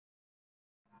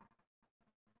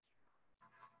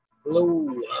Hello,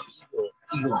 I'm Eagle.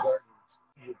 Eagle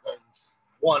Gardens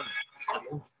 1 on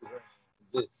Instagram.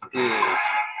 This is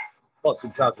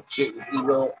Fucking Talking Shit with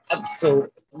Eagle, episode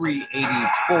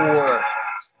 384.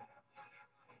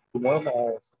 Good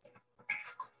morning.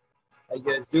 How you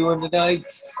guys doing tonight?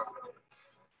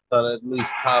 Thought I'd at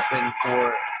least pop in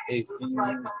for a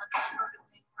few.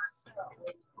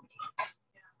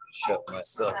 Shut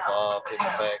myself off in the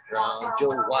background.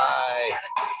 Joe Y.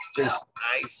 Jason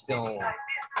Ice Stone.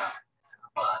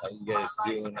 How you guys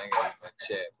doing? I got my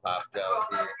chat popped out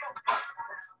here.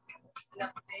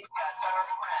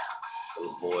 The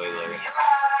boiler,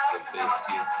 the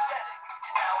biscuits.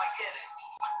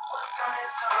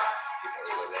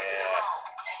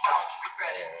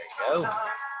 There we go.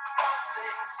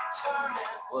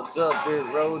 What's up, Big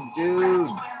Road Dude?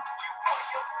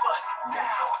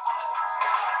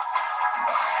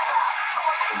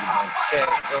 My chat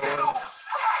going.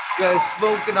 You guys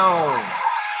smoking on.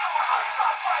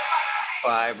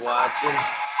 5 watching.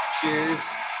 Cheers.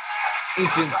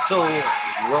 Ancient Soul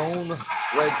Roan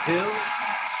Red Pill.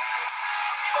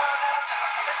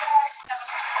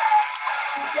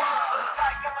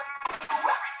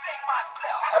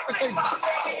 Everything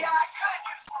myself.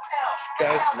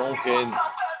 Guys smoking. I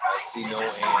see no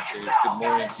answers. Good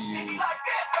morning to you.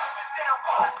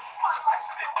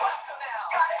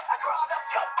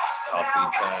 Coffee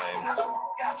time.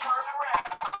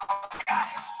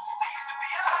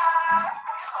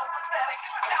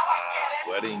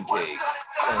 Wedding cake.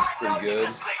 Sounds pretty good.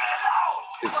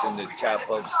 Fixing to chop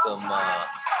up some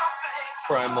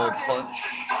Primal Punch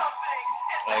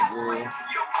I grew.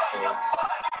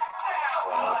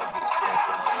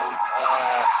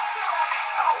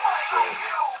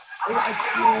 What I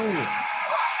do?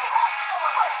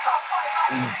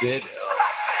 We did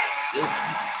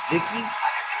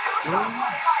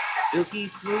Silky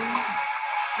Smooth,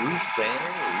 Bruce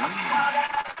Banner.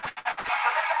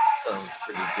 Sounds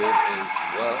pretty good as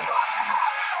well.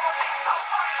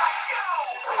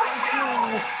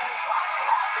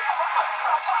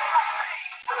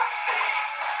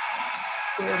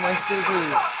 Where are my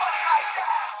scissors?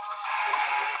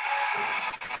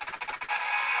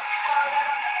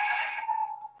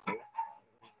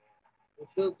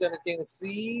 What's up, got a can of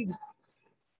seed?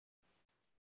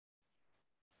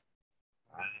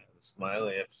 The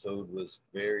Smiley episode was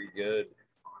very good.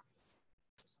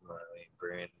 Smiley,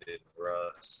 Brandon,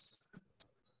 Russ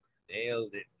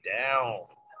nailed it down.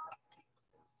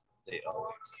 They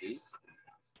always do.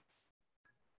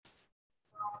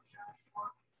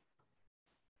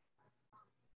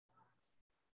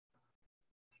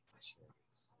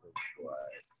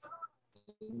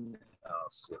 Oh,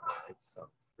 shit, it's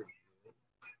something pretty good.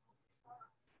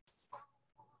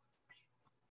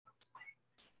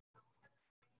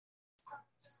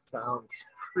 Sounds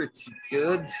pretty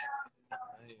good. I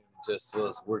just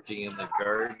was working in the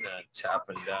garden,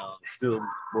 chopping down, still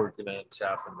working on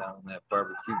chopping down that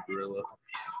barbecue gorilla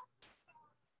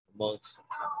amongst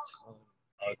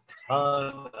a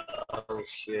ton of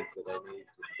shit that I need to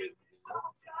do.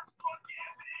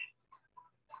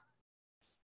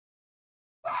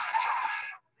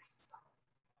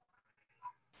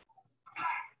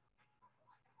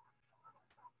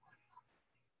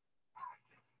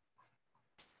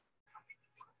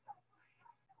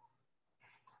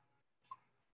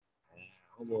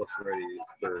 Almost ready to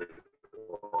third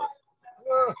one.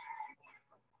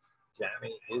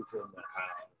 Jamie is in the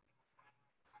house.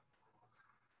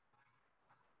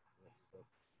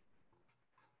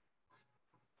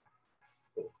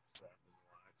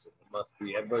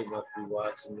 Everybody must be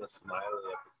watching the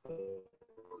Smiley episode.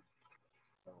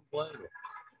 Don't blame it.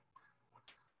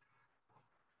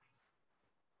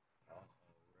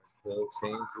 Bill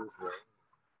changed his name.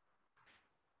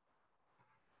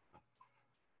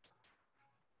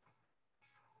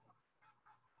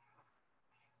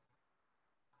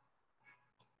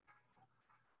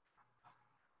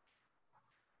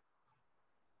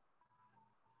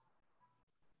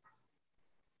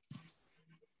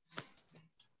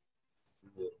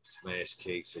 Smash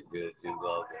cakes are good. Do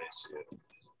love that shit.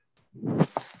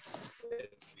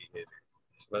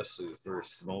 Especially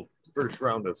the first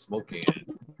round of smoking it.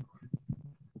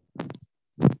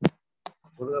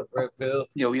 What up, Red Pill?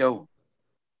 Yo.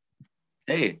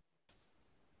 Hey,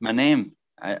 my name.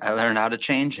 I learned how to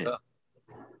change it. I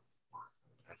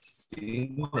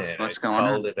seen that. What's I going on?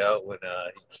 called it out when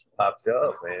he popped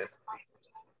up, man.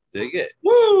 Dig it.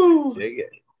 Woo! Dig it.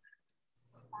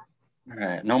 All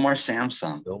right, no more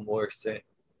Samsung. No more Samsung.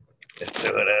 That's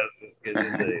what I was just going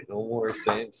to say. No more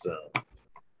Samsung.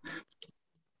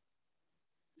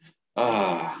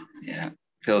 Oh, yeah.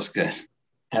 Feels good.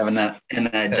 Having an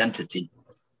identity.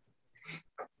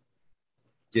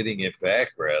 getting it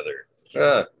back, rather.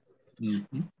 Uh,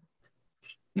 Mm-hmm.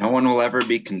 No one will ever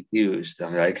be confused. They're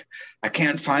like, I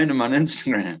can't find him on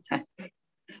Instagram.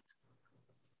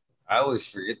 I always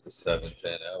forget the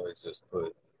 710. I always just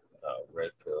put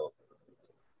red pill.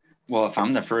 Well, if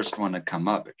I'm the first one to come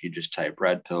up, if you just type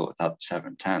red pill without the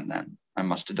 710, then I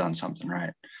must have done something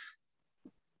right.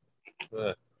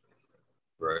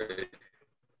 Right.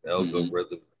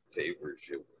 Algorithm favors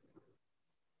you.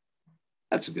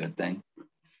 That's a good thing.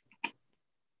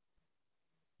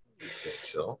 You think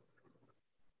so?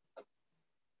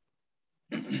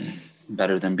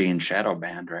 Better than being shadow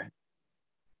banned, right?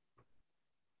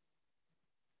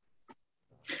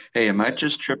 Hey, am I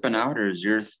just tripping out, or is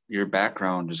your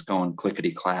background just going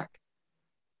clickety clack?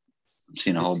 I'm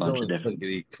seeing a whole bunch of different.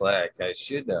 Clickety clack. I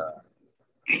should.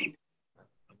 I'm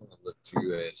gonna look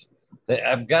through it.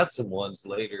 I've got some ones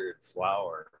later in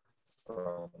flower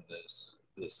from this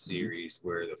series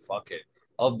where the fucking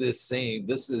of this same.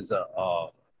 This is a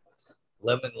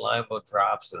lemon lima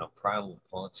drops and a primal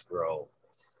punch grow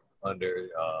under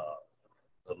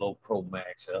the low pro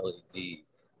max LED.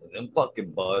 And them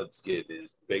fucking buds get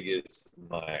as big as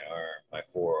my arm, my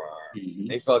forearm. Mm-hmm.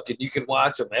 They fucking, you can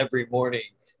watch them every morning.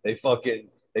 They fucking,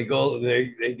 they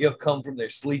come from their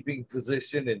sleeping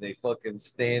position and they fucking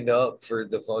stand up for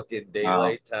the fucking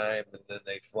daylight time and then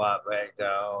they flop back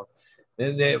down.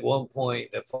 Then they, at one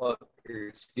point, the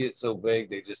fuckers get so big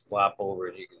they just flop over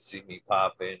and you can see me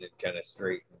pop in and kind of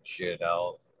straighten shit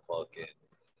out. Fucking,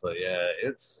 but yeah,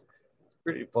 it's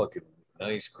pretty fucking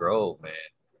nice grow, man.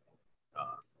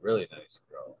 Really nice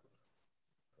grow.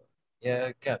 Yeah,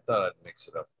 I kind of thought I'd mix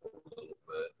it up a little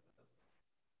bit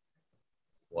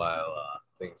while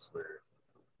things were.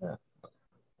 Yeah,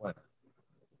 why not?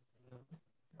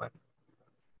 Why not?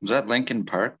 Was that Lincoln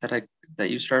Park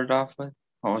that you started off with?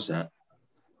 What was that?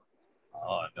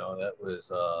 Oh no, that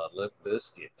was Limp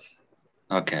Biscuit.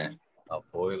 Okay. A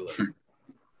boiler.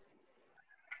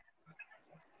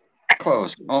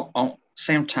 Close. Oh,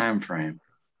 same time frame.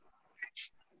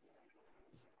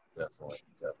 Definitely.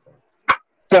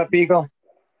 What's up, Eagle?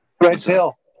 Red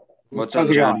pill. What's up,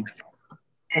 John?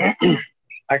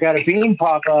 I got a bean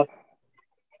pop up.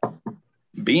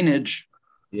 Beanage.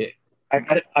 Yeah. I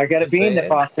got a bean that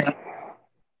pops up.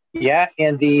 Yeah,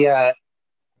 in the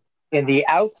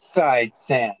outside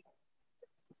sand.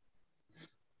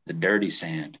 The dirty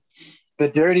sand. The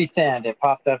dirty sand. It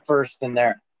popped up first in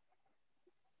there.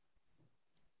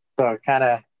 So kind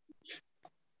of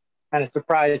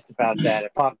surprised about that.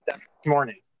 It popped up this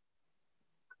morning.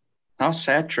 How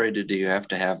saturated do you have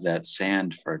to have that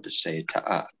sand for it to stay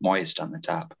moist on the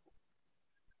top?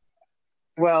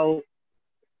 Well,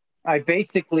 I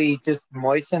basically just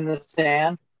moisten the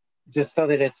sand just so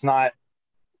that it's not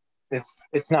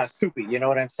soupy. You know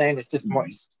what I'm saying? It's just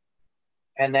moist.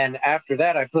 And then after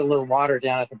that, I put a little water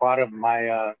down at the bottom of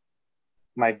my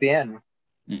my bin,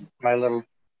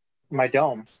 my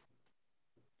dome,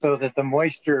 so that the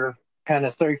moisture kind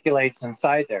of circulates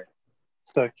inside there,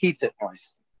 so it keeps it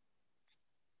moist.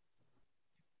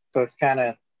 So it's kind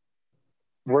of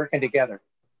working together.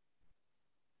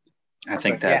 I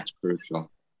think that's crucial.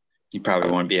 You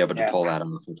probably won't be able to pull that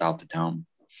off without the dome.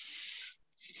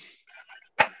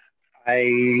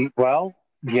 It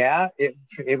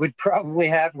would probably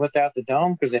happen without the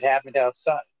dome because it happened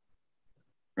outside.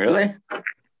 Really?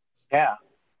 Yeah.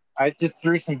 I just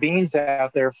threw some beans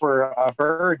out there for a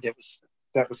bird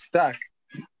that was stuck.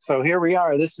 So here we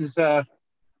are. This is the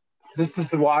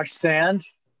wash sand.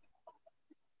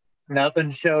 Nothing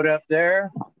showed up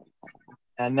there.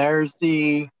 And there's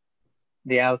the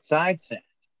outside sand.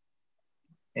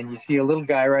 And you see a little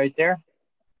guy right there?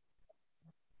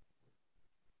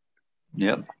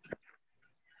 Yep.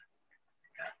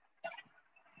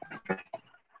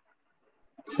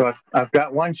 So I've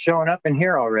got one showing up in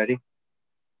here already.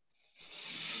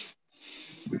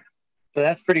 So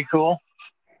that's pretty cool.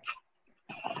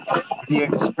 The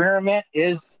experiment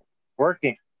is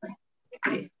working.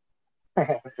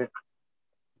 So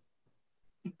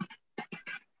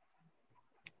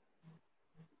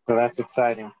that's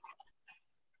exciting.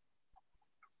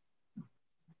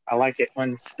 I like it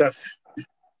when stuff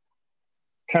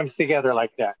comes together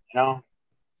like that, you know?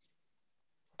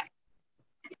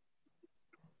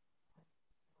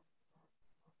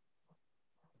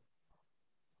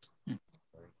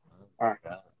 All right.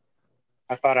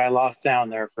 I thought I lost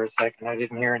sound there for a second. I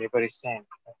didn't hear anybody saying.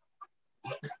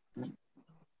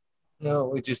 No,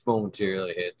 we just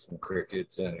momentarily had some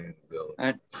crickets and go.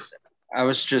 I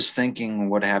was just thinking,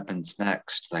 what happens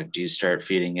next? Like, do you start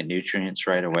feeding it nutrients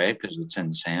right away because it's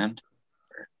in sand?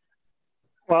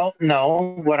 Well,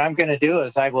 no. What I'm going to do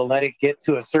is I will let it get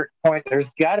to a certain point. There's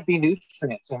got to be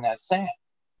nutrients in that sand.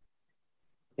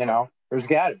 You know, there's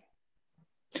got to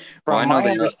be. Well, I From know my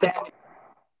they understanding,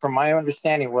 from my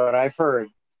understanding, what I've heard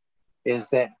is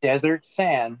that desert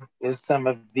sand is some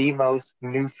of the most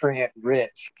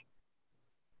nutrient-rich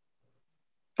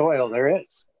soil there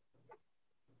is.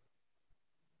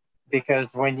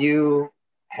 Because when you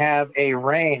have a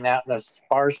rain out in a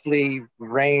sparsely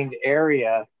rained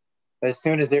area, as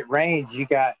soon as it rains, you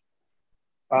got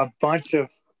a bunch of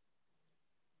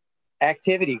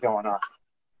activity going on.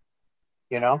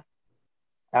 You know,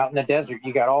 out in the desert,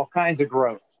 you got all kinds of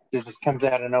growth that just comes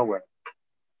out of nowhere,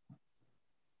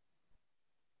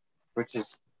 which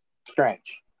is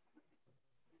strange.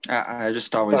 I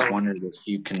just always wondered if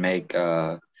you can make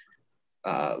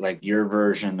like your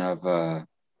version of a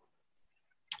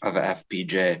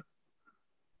FPJ.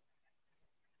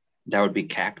 That would be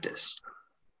cactus.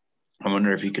 I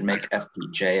wonder if you could make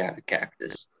FPJ out of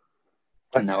cactus.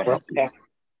 And that would help you.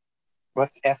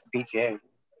 What's FPJ?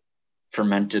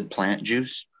 Fermented plant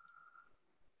juice.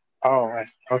 Oh,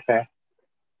 okay.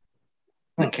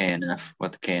 The KNF,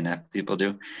 what the KNF people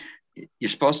do. You're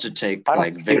supposed to take I don't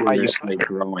like see why you- vigorously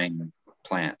growing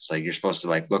plants. Like you're supposed to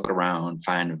like look around,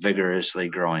 find a vigorously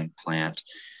growing plant,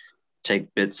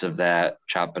 take bits of that,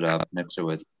 chop it up, mix it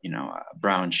with,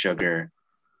 brown sugar,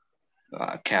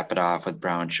 cap it off with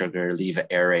brown sugar, leave an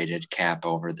aerated cap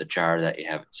over the jar that you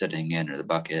have it sitting in or the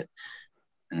bucket.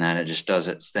 And then it just does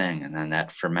its thing. And then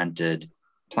that fermented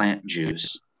plant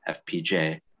juice,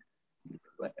 FPJ,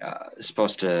 is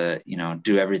supposed to,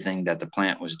 do everything that the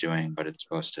plant was doing, but it's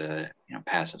supposed to,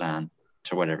 pass it on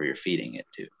to whatever you're feeding it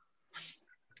to.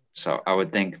 So I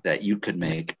would think that you could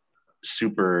make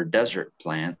super desert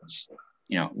plants.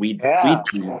 Weed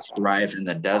plants thrive in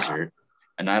the desert.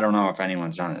 And I don't know if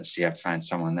anyone's done this. You have to find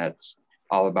someone that's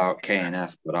all about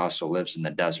KNF, but also lives in the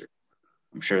desert.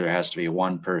 I'm sure there has to be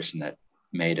one person that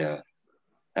made a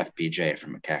FPJ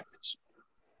from a cactus.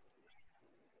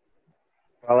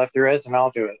 Well, if there is, then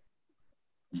I'll do it.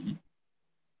 Mm-hmm.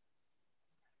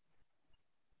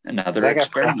 Another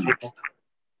experiment.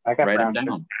 I got Write brown them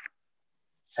sugar. down.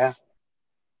 Yeah.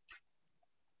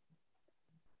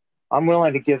 I'm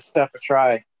willing to give stuff a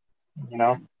try,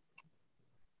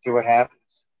 see what happens.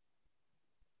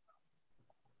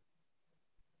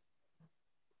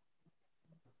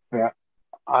 Yeah,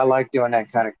 I like doing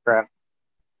that kind of crap.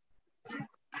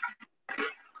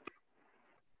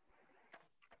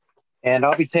 And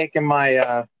I'll be taking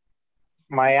my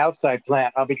my outside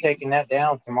plant. I'll be taking that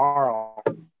down tomorrow.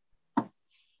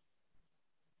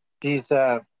 She's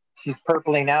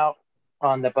purpling out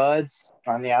on the buds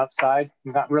on the outside.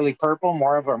 Not really purple,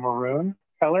 more of a maroon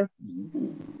color.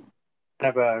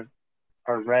 Kind of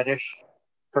a reddish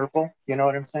purple. You know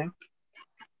what I'm saying?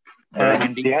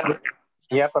 Burgundy.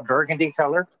 Yep, a burgundy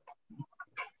color.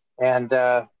 And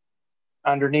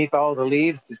underneath all the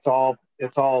leaves, it's all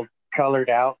colored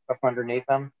out up underneath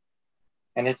them,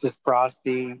 and it's just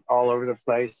frosty all over the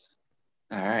place.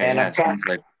 All right, and it sounds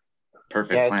like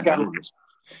perfect plant.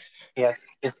 Yes,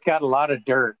 it's got a lot of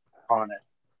dirt on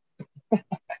it.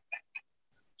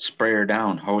 Spray her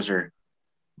down, hose her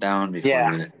down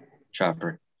before you chop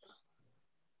her.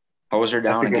 Hose her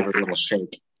down and give her a little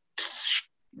shake.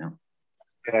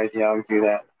 Good idea. I'll do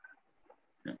that.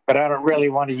 Yeah. But I don't really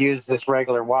want to use this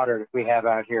regular water that we have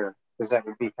out here, because that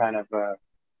would be kind of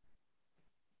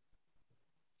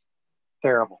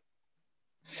terrible.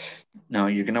 No,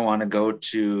 you're going to want to go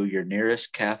to your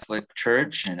nearest Catholic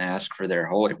church and ask for their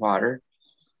holy water.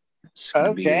 It's going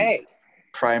to be a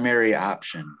primary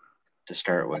option to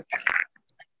start with.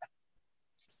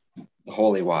 The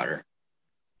holy water.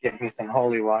 Get me some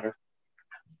holy water.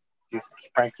 Do some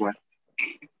sprinkling.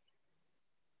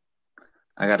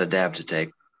 I got a dab to take.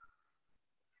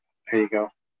 There you go.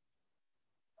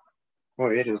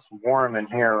 Boy, it is warm in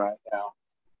here right now.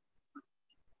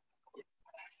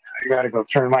 I got to go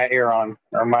turn my air on,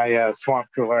 or my swamp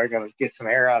cooler. I got to get some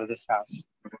air out of this house.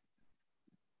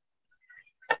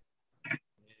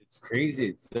 It's crazy.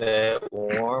 It's that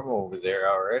warm over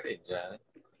there already, Johnny.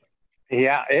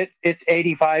 Yeah, it's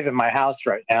 85 in my house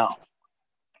right now.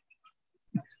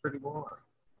 It's pretty warm.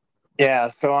 Yeah,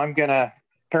 so I'm going to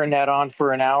turn that on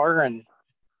for an hour, and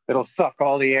it'll suck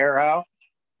all the air out,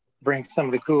 bring some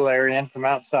of the cool air in from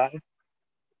outside.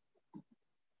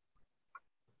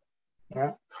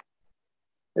 Yeah.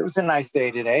 It was a nice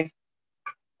day today.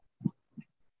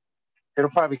 It'll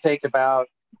probably take about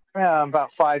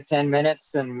 5-10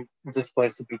 minutes, and this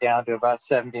place will be down to about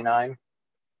 79,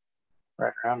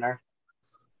 right around there.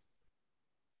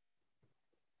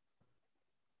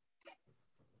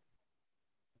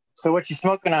 So what you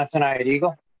smoking on tonight,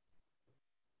 Eagle?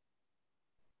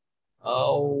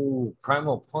 Oh,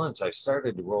 Primal Punch. I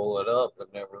started to roll it up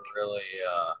but never really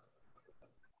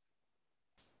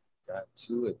got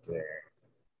to it there.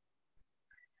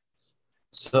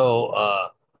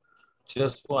 So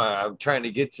just while I'm trying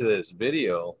to get to this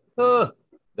video that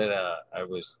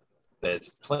that's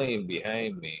playing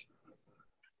behind me.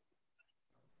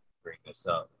 Bring this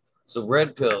up. So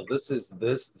Red Pill, this is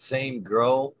the same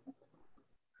grow.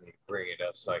 Let me bring it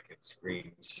up so I can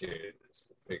screen share this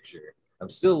picture. I'm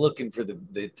still looking for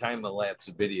the time elapse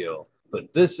video,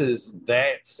 but this is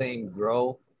that same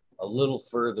grow a little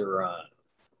further on,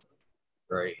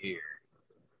 right here.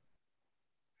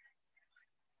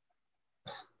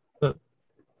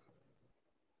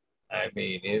 I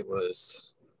mean, it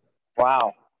was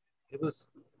Wow.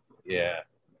 Yeah,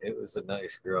 it was a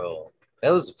nice grow. That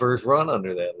was the first run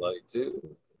under that light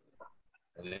too.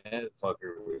 And that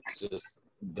fucker was just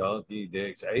donkey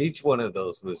dicks. Each one of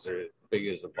those was as big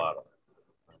as a bottle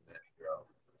on that grow.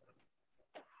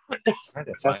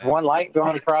 That's one light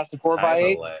going across the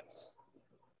 4x8.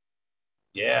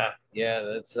 Yeah,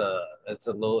 that's a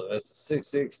low, that's a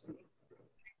 660.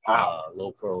 Wow.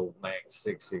 Low Pro Max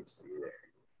 660 there.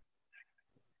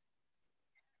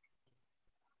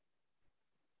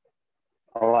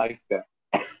 I like that.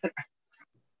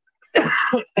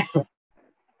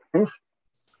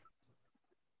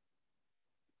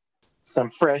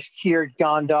 Some fresh cured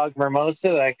Gone Dog Mimosa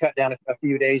that I cut down a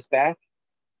few days back.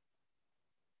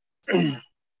 Got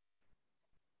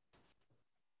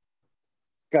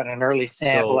an early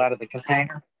sample out of the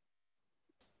container.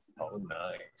 Oh,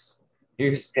 nice.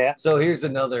 Here's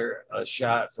another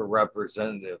shot for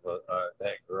representative of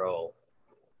that grow.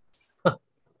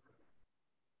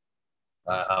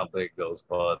 How big those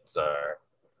buds are.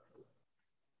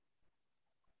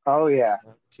 Oh yeah.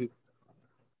 Not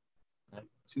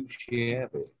too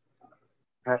shabby.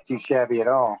 Not too shabby at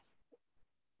all.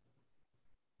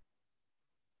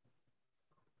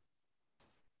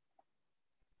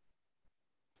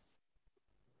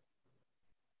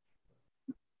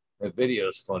 The video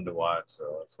is fun to watch,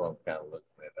 so that's why I'm kind of looking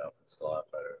it up. It's a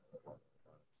lot better.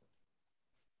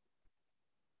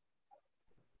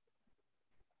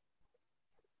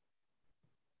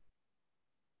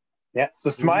 Yeah, so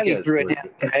Smiley threw it down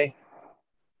today.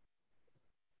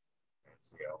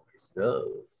 He always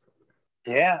does.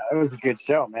 Yeah, it was a good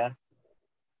show, man.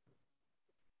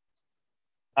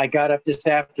 I got up this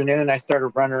afternoon. I started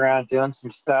running around doing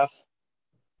some stuff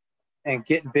and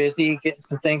getting busy, getting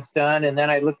some things done. And then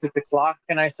I looked at the clock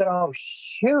and I said, oh,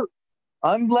 shoot,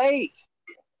 I'm late.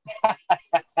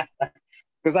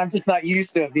 Because I'm just not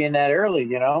used to it being that early,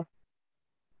 you know?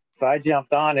 So I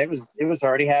jumped on. It was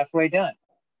already halfway done.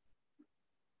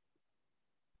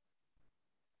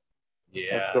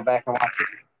 Yeah. Let's go back and watch it.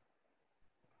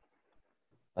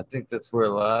 I think that's where a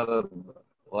lot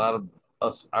of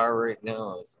us are right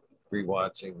now, is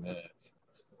rewatching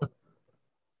that.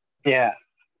 Yeah.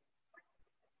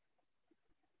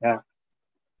 Yeah.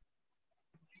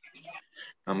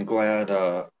 I'm glad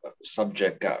a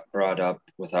subject got brought up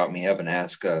without me having to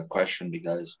ask a question,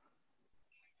 because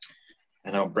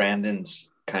I know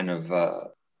Brandon's kind of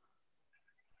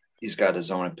he's got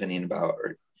his own opinion about,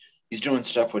 or he's doing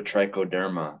stuff with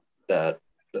trichoderma that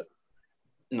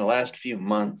in the last few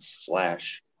months /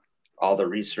 all the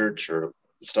research or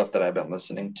the stuff that I've been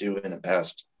listening to in the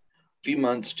past few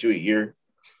months to a year,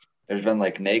 there's been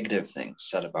like negative things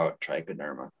said about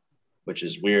trichoderma, which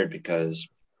is weird because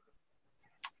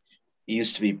it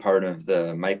used to be part of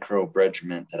the microbe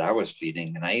regimen that I was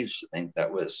feeding. And I used to think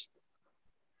that was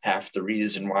half the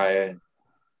reason why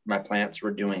my plants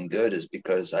were doing good, is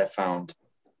because I found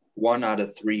 1 out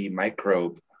of 3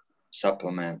 microbe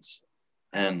supplements.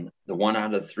 And the 1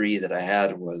 out of 3 that I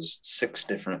had was 6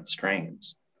 different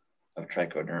strains of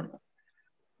trichoderma.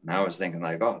 And I was thinking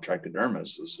like, oh, trichoderma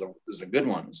is a good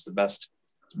one. It's the best.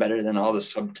 It's better than all the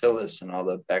subtilis and all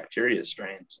the bacteria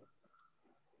strains.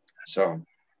 So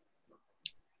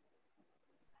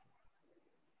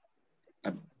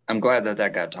I'm glad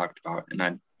that got talked about.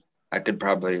 And I could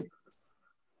probably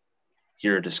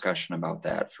hear a discussion about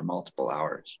that for multiple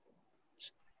hours.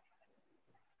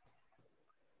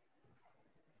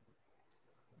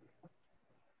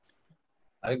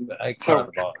 I caught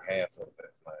about half of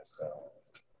it myself.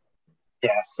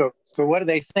 Yeah. So what are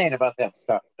they saying about that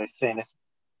stuff?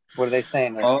 What are they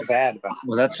saying that's bad about it?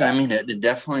 Well, that's what I mean. It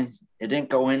didn't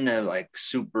go into like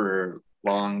super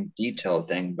long detailed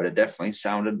thing, but it definitely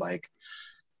sounded like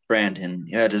Brandon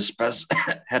had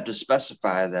to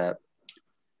specify that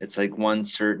it's like one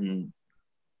certain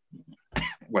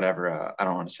whatever, I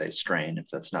don't want to say strain if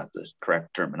that's not the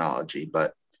correct terminology,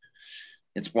 but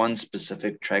it's one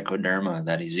specific trichoderma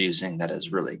that he's using that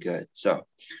is really good. So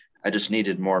I just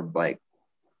needed more like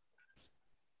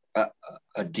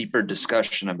a deeper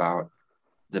discussion about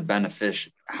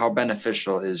how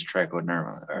beneficial is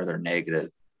trichoderma. Are there negative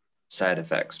side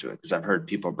effects to it? Because I've heard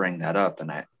people bring that up,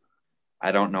 and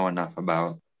I don't know enough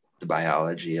about the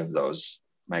biology of those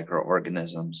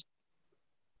microorganisms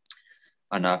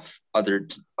enough other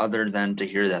than to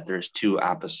hear that there's two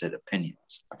opposite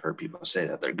opinions. I've heard people say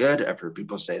that they're good. I've heard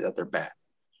people say that they're bad.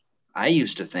 I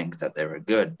used to think that they were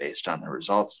good based on the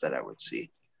results that I would see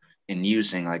in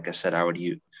using, like I said,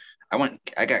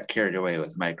 I got carried away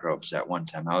with microbes at one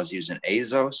time. I was using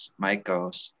Azos,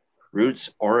 Mycos, Roots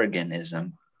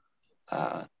organism,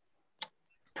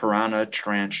 Piranha,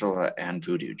 Tarantula, and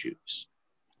Voodoo Juice.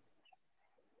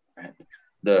 Right.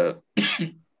 The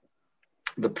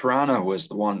Piranha was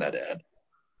the one that had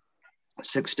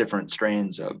 6 different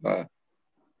strains of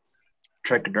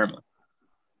trichoderma.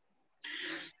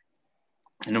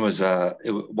 And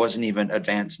it wasn't even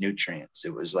advanced nutrients.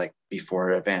 It was like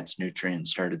before advanced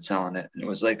nutrients started selling it. And it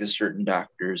was like a certain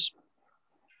doctor's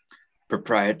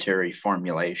proprietary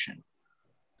formulation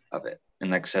of it.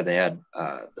 And like I said, they had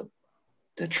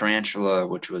the Tarantula,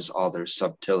 which was all their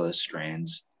subtilis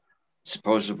strains.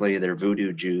 Supposedly their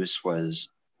Voodoo Juice was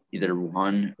either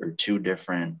 1 or 2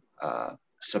 different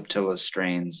subtilis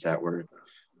strains that were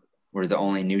the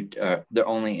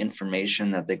only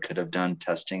information that they could have done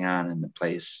testing on in the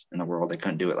place in the world. They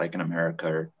couldn't do it like in America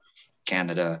or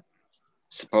Canada.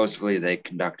 Supposedly they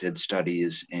conducted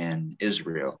studies in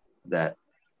Israel that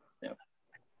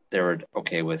they were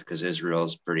okay with, because Israel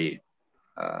is pretty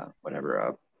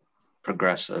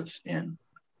progressive in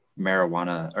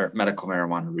marijuana or medical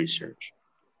marijuana research.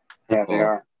 Yeah, they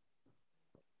are.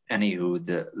 Anywho,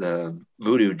 the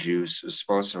Voodoo Juice was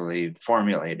supposedly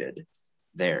formulated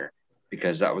there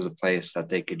because that was a place that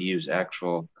they could use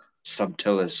actual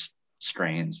subtilis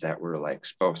strains that were like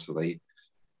supposedly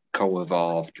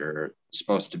co-evolved or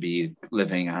supposed to be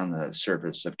living on the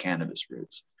surface of cannabis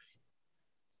roots.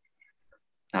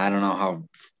 Now, I don't know how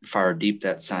far deep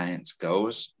that science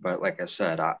goes, but like I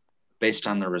said, based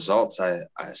on the results I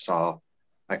saw,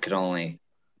 I could only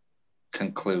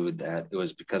conclude that it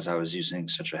was because I was using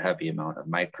such a heavy amount of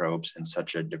microbes and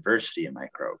such a diversity of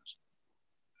microbes.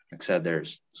 Like I said,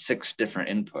 there's 6 different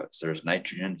inputs. There's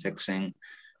nitrogen fixing,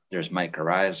 there's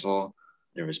mycorrhizal,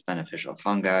 there was beneficial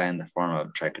fungi in the form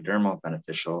of trichodermal,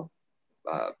 beneficial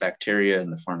bacteria in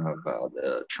the form of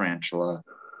the Tarantula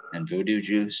and Voodoo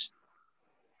Juice.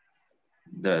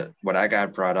 What I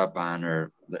got brought up on,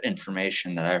 or the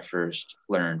information that I first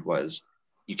learned, was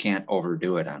you can't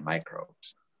overdo it on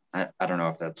microbes. I don't know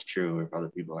if that's true or if other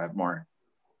people have more,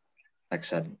 like I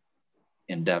said,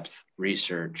 in-depth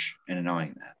research in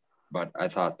knowing that. But I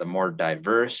thought the more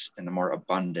diverse and the more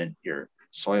abundant your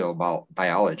soil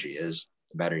biology is,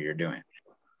 the better you're doing,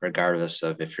 regardless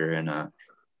of if you're in a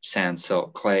sand,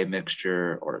 silt, clay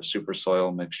mixture or a super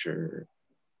soil mixture,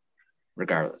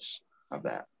 regardless of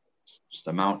that. It's just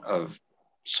the amount of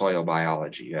soil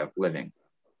biology you have living,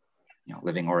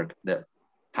 the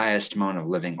highest amount of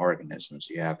living organisms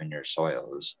you have in your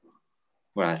soil is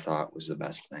what I thought was the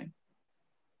best thing.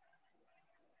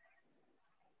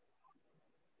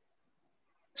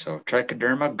 So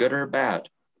trichoderma, good or bad?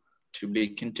 To be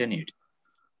continued.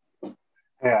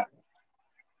 Yeah.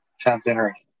 Sounds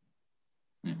interesting.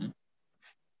 Mm-hmm.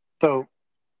 So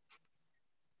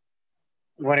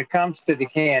when it comes to the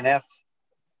KNF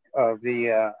of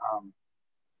the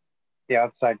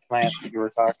outside plants that you were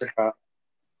talking about,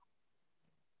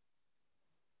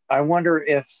 I wonder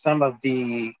if some of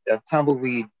the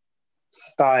tumbleweed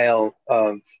style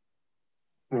of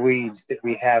weeds that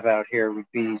we have out here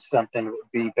would be something that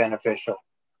would be beneficial,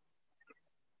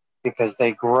 because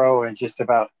they grow in just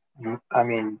about,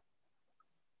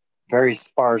 very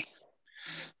sparse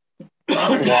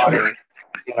water,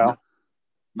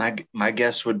 My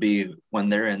guess would be when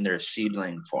they're in their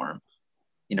seedling form,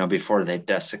 before they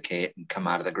desiccate and come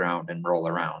out of the ground and roll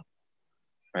around,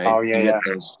 right? Oh, yeah, you get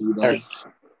those seedlings,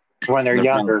 when they're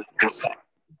younger.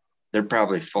 They're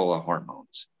probably full of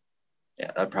hormones.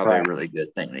 Yeah, that's probably a really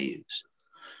good thing to use.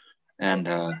 And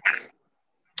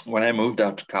when I moved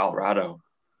out to Colorado,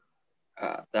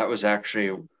 that was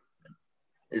actually,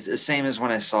 it's the same as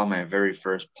when I saw my very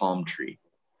first palm tree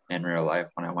in real life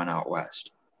when I went out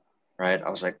west, right? I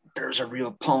was like, there's a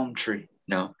real palm tree.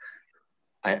 No,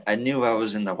 I knew I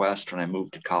was in the West when I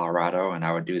moved to Colorado, and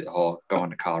I would do the whole going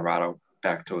to Colorado,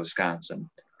 back to Wisconsin,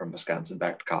 from Wisconsin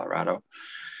back to Colorado.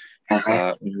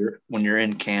 When you're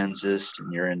in Kansas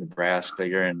and you're in Nebraska,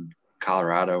 you're in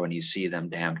Colorado, and you see them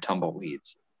damn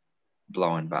tumbleweeds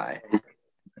blowing by.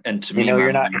 And to You me, know,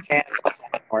 you're not in Kansas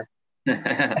anymore.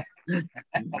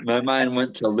 my mind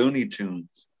went to Looney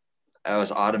Tunes. I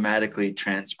was automatically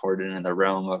transported in the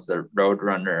realm of the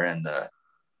Roadrunner and the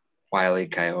Wile E.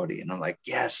 Coyote. And I'm like,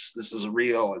 yes, this is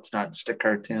real. It's not just a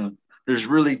cartoon. There's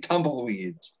really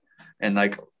tumbleweeds. And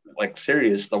like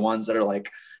serious, the ones that are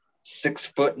like 6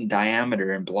 foot in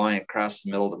diameter and blowing across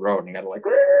the middle of the road. And you got to like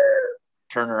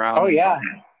turn around. Oh, yeah.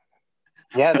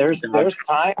 Yeah, there's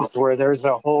times where there's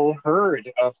a whole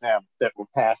herd of them that will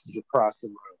pass across the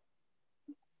road.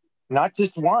 Not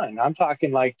just one. I'm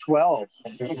talking like 12.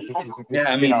 Yeah,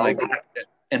 I mean, like,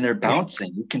 and they're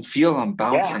bouncing. You can feel them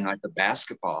bouncing like a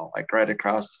basketball, like right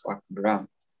across the fucking ground.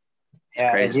 It's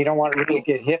crazy. And you don't want to really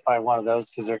get hit by one of those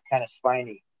because they're kind of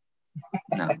spiny.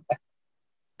 No.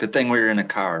 Good thing we were in a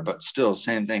car, but still,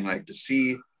 same thing. Like to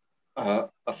see a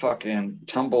fucking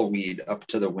tumbleweed up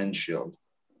to the windshield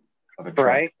of a truck.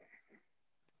 Right?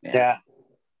 Yeah.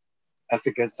 That's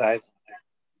a good size.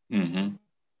 Mm-hmm.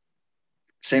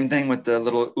 Same thing with the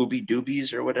little ooby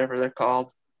doobies or whatever they're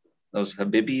called. Those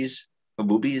haboobies.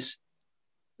 Is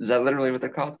that literally what they're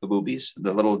called? Haboobies?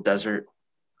 The little desert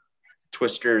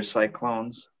twister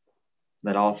cyclones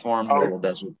that all form little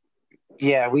desert.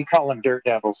 Yeah, we call them dirt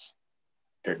devils.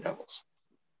 Dirt devils.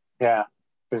 Yeah,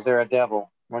 because they're a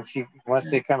devil. Once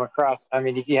they come across, I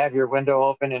mean, if you have your window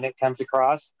open and it comes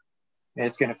across,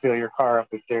 it's going to fill your car up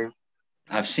with dirt.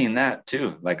 I've seen that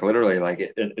too. Like literally, like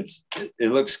it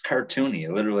looks cartoony.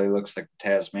 It literally looks like a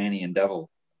Tasmanian devil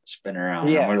spinning around.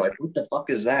 Yeah. And we're like, what the fuck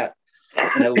is that?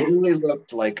 And it literally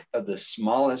looked like the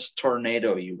smallest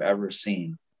tornado you've ever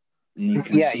seen. And you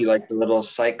can see like the little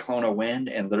cyclone of wind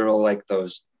and literal like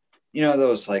those, you know,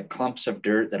 those like clumps of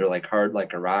dirt that are like hard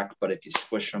like a rock, but if you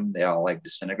squish them, they all like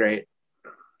disintegrate.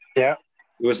 Yeah.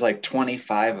 It was like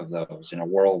 25 of those in a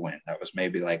whirlwind that was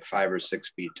maybe like 5 or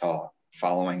 6 feet tall,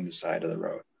 following the side of the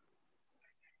road.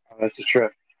 Oh, that's a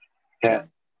trip. Yeah.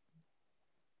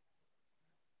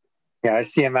 Yeah, I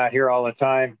see them out here all the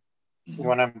time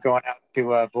when I'm going out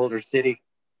to Boulder City.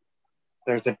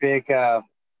 There's a big a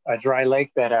dry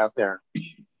lake bed out there,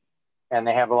 and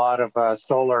they have a lot of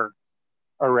solar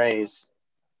arrays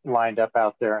lined up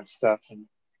out there and stuff.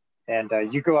 And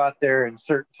you go out there in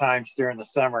certain times during the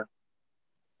summer,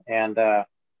 and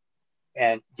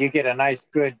you get a nice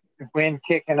good wind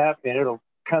kicking up, and it'll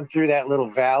come through that little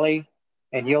valley,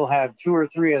 and you'll have 2 or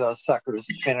 3 of those suckers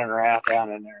spinning around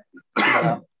down in there. You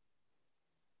know?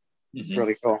 Mm-hmm.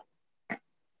 Really cool.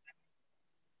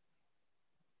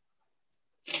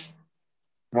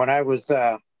 When I was,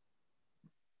 I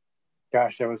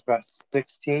was about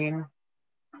 16.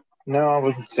 No, I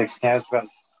wasn't 16. I was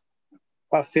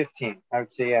about 15. I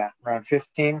would say, yeah, around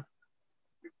 15.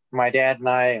 My dad and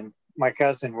I and my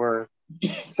cousin were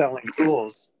selling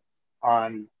tools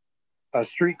on a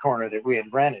street corner that we had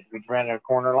rented. We'd rented a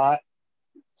corner lot.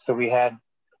 So we had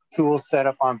tools set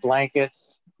up on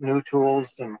blankets, new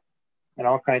tools, and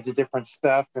all kinds of different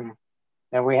stuff. And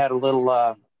we had a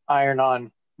little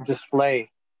iron-on display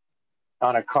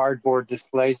on a cardboard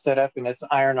display set up, and it's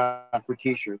iron-on for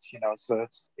T-shirts, you know. So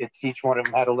it's each one of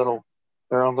them had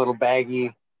their own little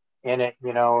baggie in it,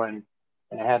 you know, and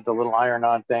it had the little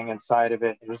iron-on thing inside of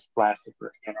it. It was plastic,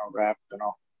 you know, wrapped and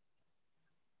all.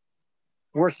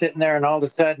 We're sitting there, and all of a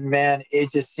sudden, man,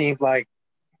 it just seemed like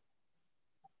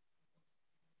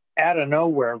out of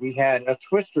nowhere, we had a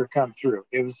twister come through.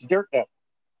 It was dirt devil,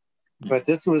 but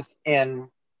this was in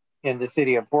the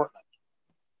city of Portland,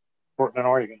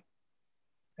 Oregon.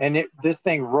 And this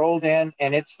thing rolled in,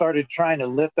 and it started trying to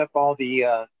lift up all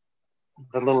the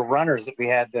little runners that we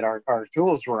had that our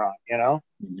tools were on, you know.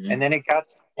 Mm-hmm. And then it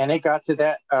got to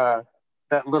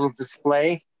that little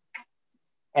display,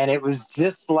 and it was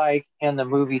just like in the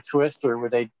movie Twister, where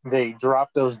they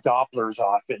dropped those Dopplers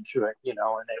off into it, you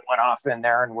know, and it went off in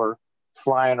there, and we're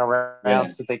flying around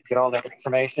so they could get all that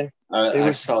information. I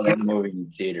saw that movie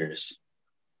in theaters.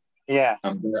 Yeah,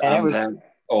 I'm that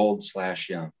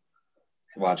old/young.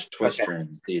 Watched Twister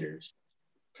in theaters.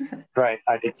 Right,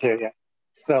 I did too. Yeah.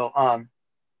 So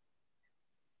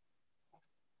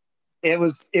it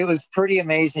was pretty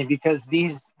amazing because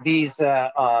these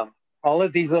all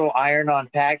of these little iron-on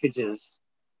packages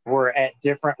were at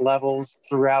different levels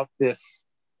throughout this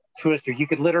twister. You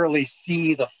could literally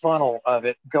see the funnel of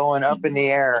it going up in the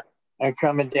air and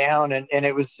coming down, and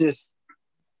it was just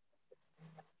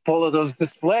full of those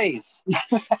displays.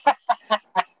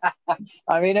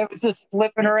 I mean, it was just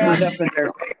flipping around up in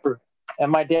their paper.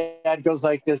 And my dad goes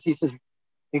like this.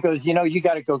 He goes, you know, you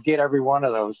got to go get every one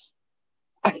of those.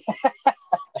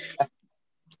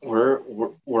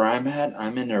 Where I'm at,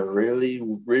 I'm in a really,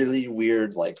 really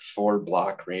weird, like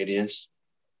 4-block radius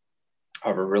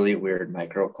of a really weird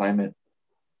microclimate.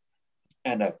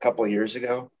 And a couple of years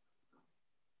ago,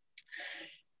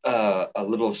 a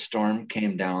little storm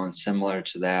came down similar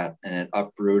to that, and it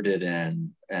uprooted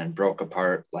and broke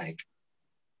apart like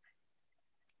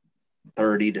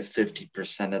 30 to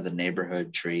 50% of the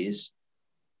neighborhood trees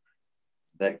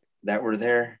that were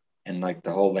there. And like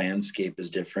the whole landscape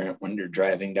is different when you're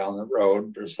driving down the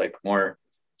road. There's like more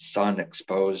sun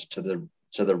exposed to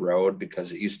the road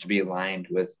because it used to be lined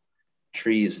with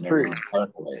trees and everyone's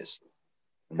parkways.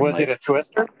 Was it a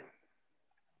twister?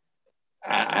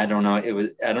 I don't know.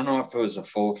 I don't know if it was a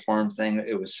full form thing.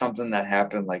 It was something that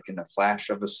happened like in a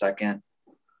flash of a second.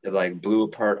 It like blew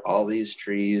apart all these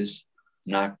trees,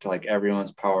 knocked like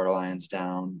everyone's power lines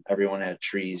down. Everyone had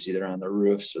trees either on the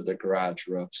roofs or the garage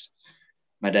roofs.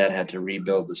 My dad had to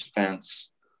rebuild this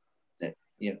fence. They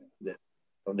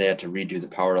had to redo the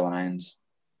power lines.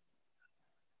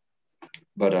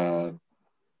 But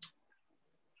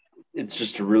it's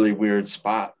just a really weird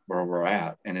spot where we're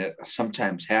at, and it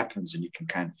sometimes happens and you can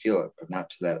kind of feel it, but not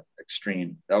to that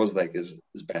extreme. That was like as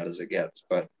bad as it gets.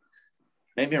 But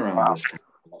maybe around this time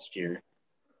last year,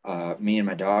 me and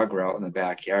my dog were out in the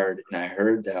backyard, and I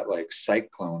heard that like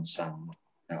cyclone sound,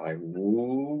 and like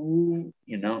woo,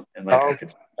 and like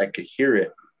I could hear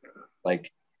it, like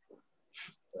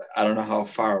I don't know how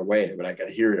far away, but I could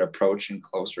hear it approaching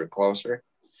closer and closer.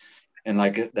 And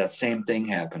like that same thing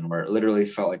happened where it literally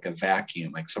felt like a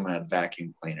vacuum, like someone had a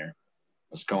vacuum cleaner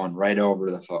was going right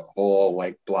over the whole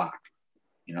like block,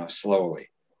 slowly.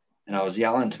 And I was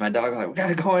yelling to my dog, like, we got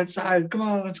to go inside. Come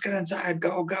on, let's get inside.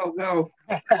 Go, go, go.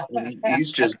 And he's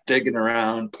just digging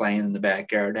around, playing in the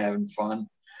backyard, having fun.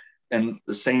 And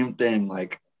the same thing,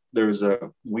 like there was a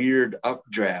weird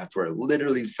updraft where it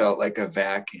literally felt like a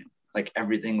vacuum, like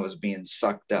everything was being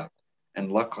sucked up.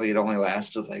 And luckily it only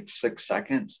lasted like 6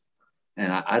 seconds.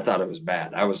 And I thought it was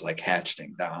bad. I was like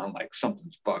hatching down. I'm like,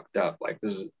 something's fucked up. Like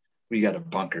we got to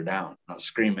bunker down. I was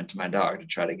screaming to my dog to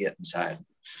try to get inside.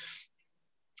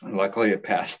 And luckily it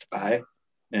passed by,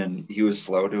 and he was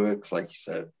slow to it. Cause like he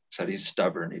said he's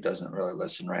stubborn. He doesn't really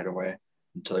listen right away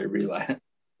until he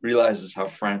realizes how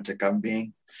frantic I'm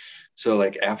being. So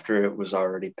like after it was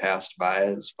already passed by,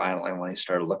 is finally when he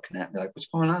started looking at me like, what's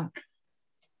going on?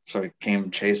 So he came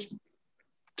and chased me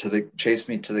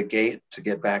to the gate to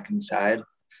get back inside,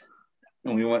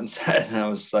 and we went inside, and I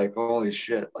was like, holy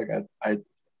shit. Like I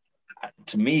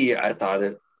to me, I thought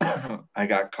it I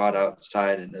got caught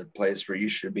outside in a place where you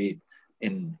should be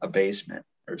in a basement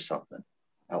or something.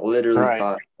 I literally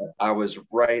thought that I was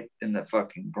right in the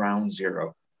fucking ground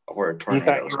zero of where a tornado. You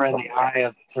thought you were in the eye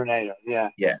of the tornado. Yeah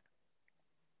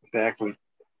exactly.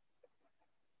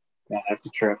 Yeah, that's a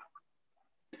trip.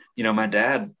 My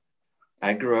dad,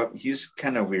 I grew up, he's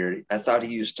kind of weird. I thought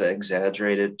he used to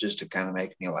exaggerate it just to kind of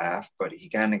make me laugh, but he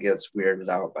kind of gets weirded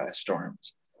out by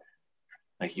storms.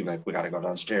 Like he'd be like, we got to go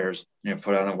downstairs,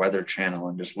 put on a weather channel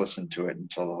and just listen to it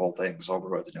until the whole thing's over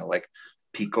with, like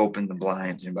peek open the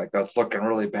blinds and be like, that's looking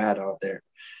really bad out there.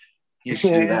 He used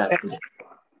to do that.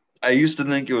 I used to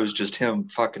think it was just him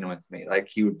fucking with me. Like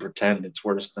he would pretend it's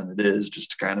worse than it is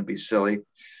just to kind of be silly.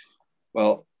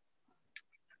 Well,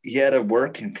 he had a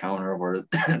work encounter where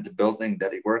the building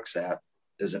that he works at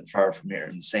isn't far from here.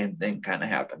 And the same thing kind of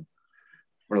happened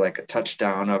where like a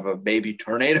touchdown of a baby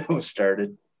tornado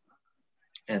started.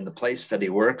 And the place that he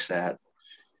works at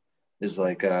is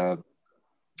like,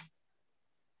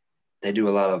 they do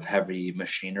a lot of heavy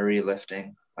machinery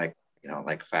lifting, like,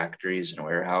 like factories and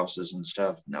warehouses and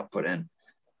stuff. And they'll put in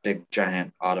big,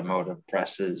 giant automotive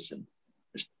presses and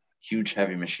just huge,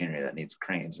 heavy machinery that needs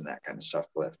cranes and that kind of stuff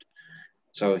to lift.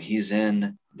 So he's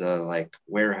in the like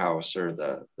warehouse or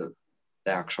the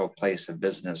actual place of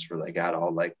business where they got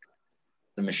all like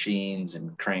the machines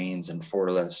and cranes and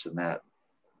forklifts and that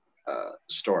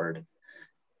stored.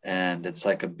 And it's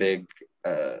like a big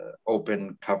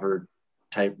open covered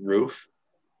type roof,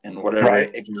 and whatever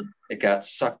it got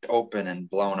sucked open and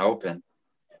blown open,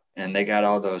 and they got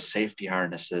all those safety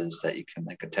harnesses that you can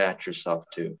like attach yourself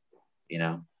to,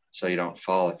 so you don't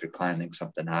fall if you're climbing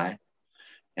something high.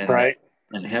 And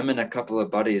and him and a couple of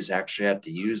buddies actually had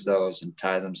to use those and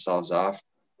tie themselves off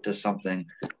to something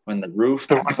when the roof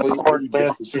completely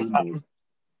disappeared.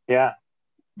 Yeah.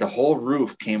 The whole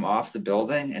roof came off the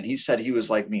building, and he said he was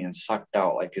like being sucked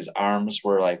out. Like his arms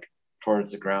were like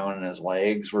towards the ground and his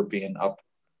legs were being up,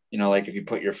 like if you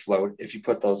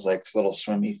put those like little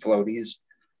swimmy floaties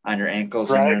on your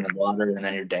ankles and you're in the water and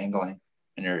then you're dangling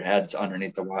and your head's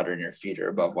underneath the water and your feet are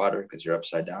above water because you're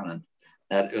upside down. And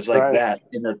that it was like that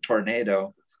in a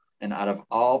tornado. And out of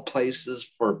all places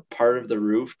for part of the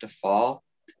roof to fall,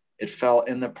 it fell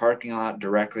in the parking lot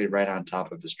directly right on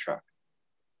top of his truck.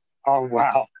 Oh,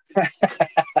 wow.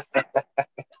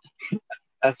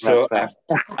 That's So messed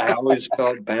up. I always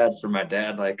felt bad for my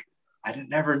dad. Like, I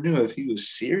never knew if he was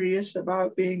serious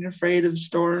about being afraid of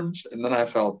storms. And then I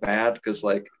felt bad because,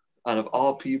 like, out of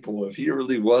all people, if he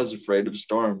really was afraid of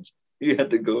storms, he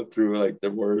had to go through like the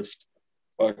worst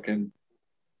fucking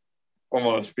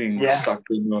almost being sucked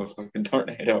into a fucking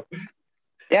tornado.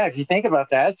 Yeah, if you think about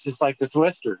that, it's just like the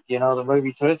Twister, you know, the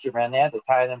movie Twister, man. They had to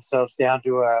tie themselves down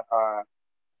to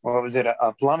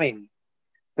a plumbing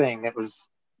thing that was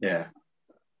Yeah.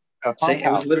 a pump It was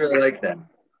house. literally like that.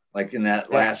 Like in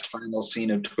that last final scene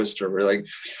of Twister, where like,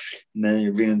 and then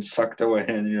you're being sucked away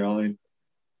and you're only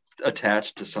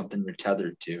attached to something you're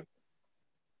tethered to.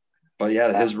 But yeah,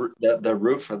 the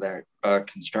roof of that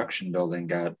construction building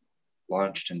got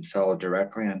launched and fell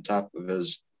directly on top of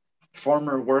his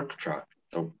former work truck.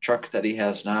 The truck that he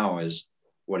has now is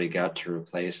what he got to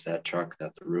replace that truck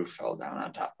that the roof fell down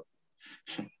on top of.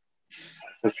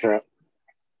 That's a trip.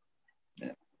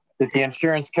 Yeah. Did the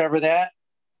insurance cover that?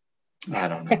 I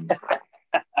don't know.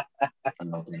 I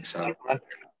don't think so.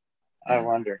 I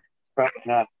wonder. Probably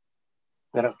not.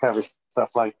 They don't cover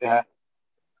stuff like that.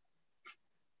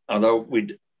 Although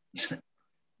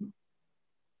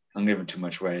I'm giving too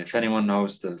much away. If anyone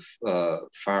knows the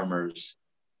farmers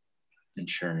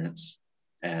insurance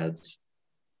ads,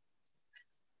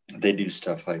 they do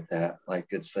stuff like that. Like,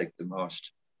 it's like the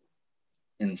most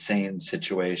insane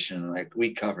situation. Like,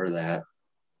 we cover that.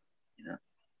 You know,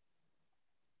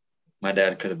 my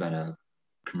dad could have been a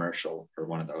commercial for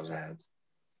one of those ads.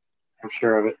 I'm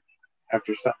sure of it.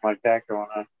 After something like that going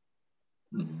on,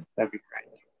 That'd be great.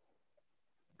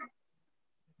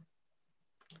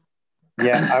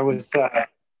 Yeah, I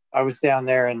was down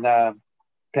there in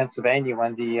Pennsylvania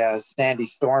when the Sandy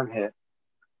storm hit,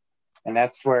 and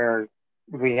that's where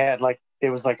we had it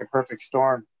was like a perfect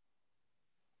storm.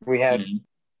 We had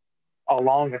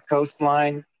along the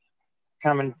coastline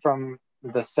coming from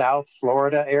the South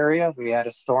Florida area, we had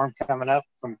a storm coming up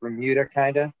from Bermuda,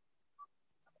 kind of.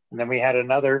 And then we had a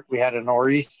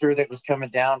nor'easter that was coming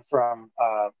down from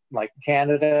like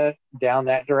Canada down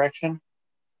that direction.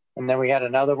 And then we had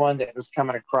another one that was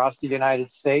coming across the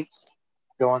United States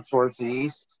going towards the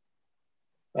east.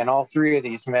 And all three of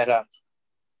these met up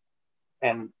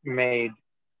and made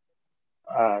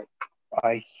a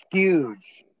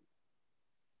huge,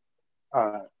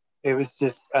 it was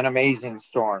just an amazing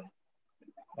storm.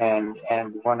 And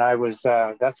when I was,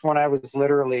 that's when I was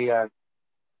literally a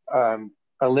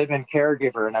live-in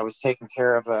caregiver, and I was taking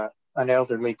care of an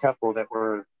elderly couple that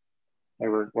were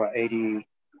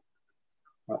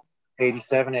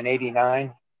 87 and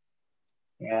 89.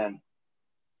 And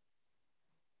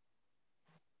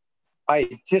I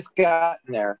had just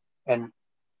gotten there and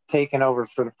taken over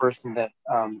for the person that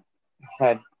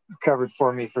had covered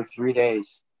for me for 3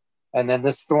 days. And then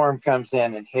this storm comes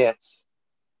in and hits,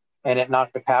 and it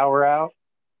knocked the power out.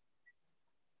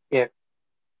 It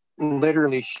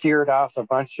literally sheared off a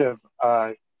bunch of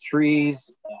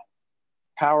trees,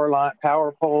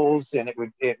 power poles, and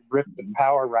it ripped the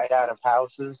power right out of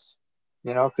houses,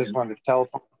 you know, because when the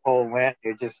telephone pole went,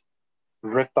 it just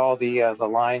ripped all the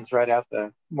lines right out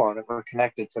that were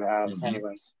connected to the house.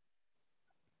 Anyways.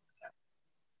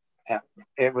 Yeah,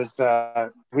 it was,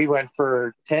 we went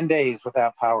for 10 days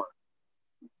without power.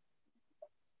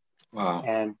 Wow.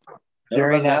 And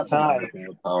during that time,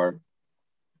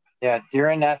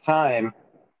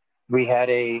 we had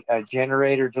a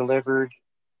generator delivered,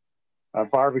 a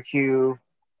barbecue,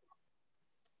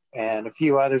 and a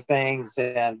few other things.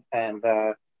 And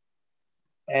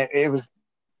it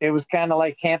was kind of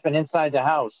like camping inside the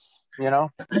house, you know?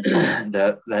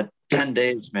 that 10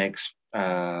 days makes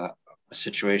a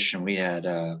situation we had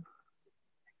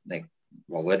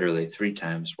literally 3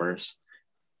 times worse.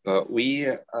 But we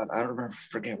I don't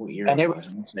forget what year it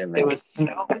was. It was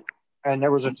snow, and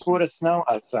there was a foot of snow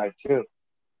outside too.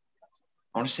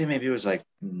 I want to say maybe it was like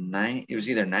it was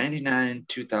either 99,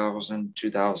 2000,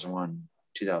 2001,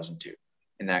 2002,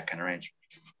 in that kind of range,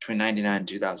 between 99 and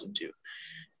 2002,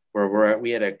 where we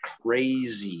had a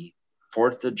crazy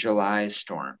 4th of July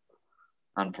storm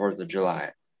on 4th of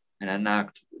July. And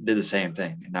it did the same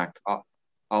thing. It knocked all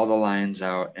the lines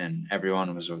out, and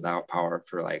everyone was without power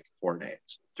for like 4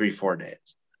 days, 3-4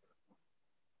 days.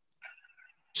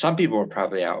 Some people were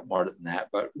probably out more than that,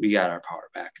 but we got our power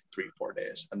back in 3-4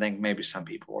 days. I think maybe some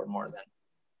people were more than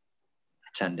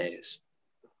 10 days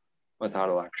without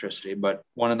electricity, but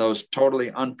one of those totally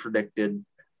unpredicted,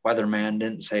 weatherman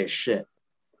didn't say shit,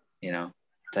 you know,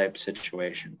 type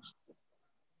situations.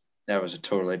 That was a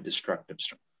totally destructive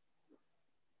storm.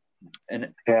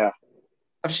 And yeah,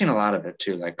 I've seen a lot of it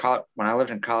too. Like when I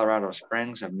lived in Colorado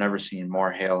Springs, I've never seen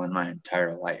more hail in my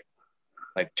entire life.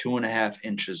 Like 2.5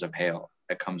 inches of hail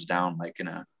that comes down like in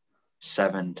a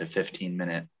 7 to 15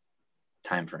 minute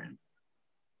time frame.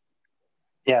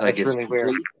 Yeah, Like that's really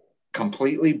weird.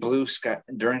 Completely blue sky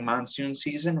during monsoon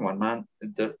season.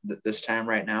 This time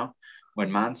right now, when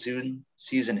monsoon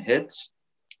season hits,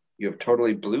 you have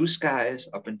totally blue skies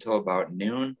up until about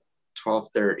noon,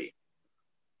 12:30,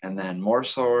 and then more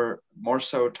so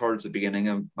towards the beginning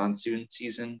of monsoon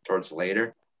season, towards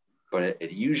later. But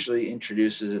it usually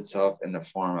introduces itself in the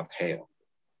form of hail,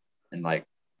 and like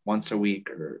once a week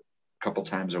or a couple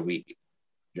times a week, it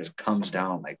just comes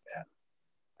down like that.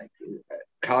 Like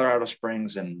Colorado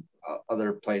Springs and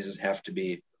other places have to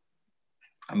be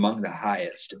among the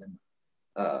highest in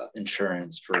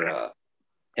insurance for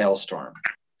hailstorm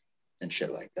and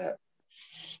shit like that.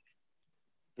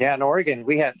 Yeah, in Oregon,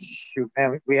 we had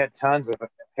tons of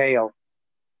hail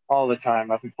all the time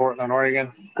up in Portland,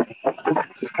 Oregon.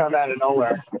 Just come out of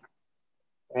nowhere.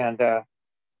 And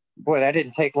boy, that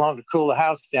didn't take long to cool the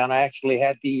house down. I actually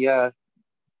had the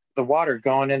water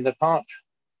going in the pump.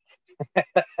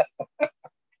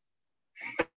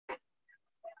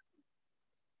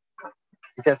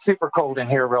 It got super cold in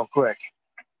here real quick.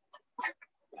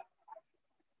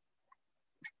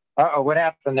 Uh-oh, what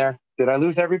happened there? Did I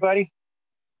lose everybody?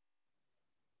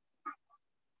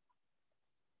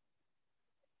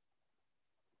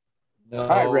 No, all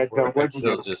right, Red Pill, what'd you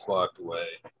do? Just walked away.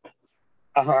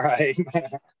 All right.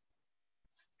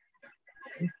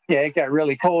 Yeah, it got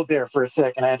really cold there for a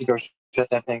second. I had to go shut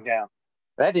that thing down.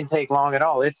 That didn't take long at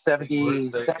all. It's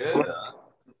 77.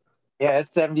 Yeah,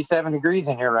 it's 77 degrees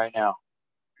in here right now.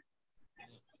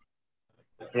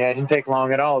 Yeah, it didn't take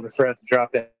long at all for it to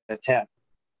drop at 10.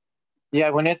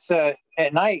 Yeah, when it's at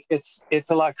night, it's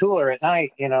a lot cooler at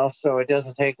night, so it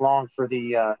doesn't take long for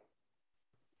the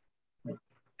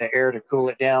air to cool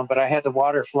it down. But I had the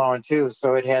water flowing too,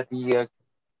 so it had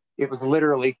it was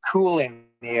literally cooling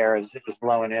the air as it was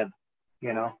blowing in,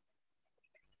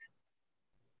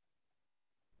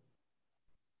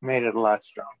 Made it a lot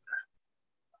stronger.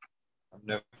 I've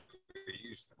never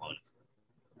used one.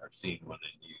 I've seen one in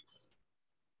use.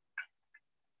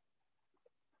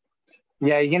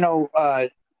 Yeah,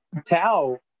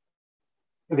 Tao,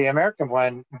 the American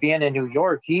one, being in New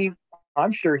York,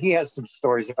 I'm sure he has some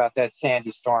stories about that Sandy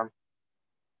storm,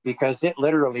 because it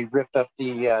literally ripped up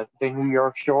the New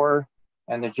York shore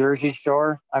and the Jersey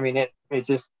shore. I mean, it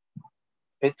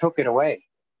took it away.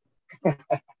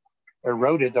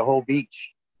 Eroded the whole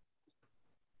beach.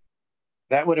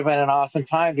 That would have been an awesome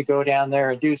time to go down there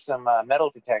and do some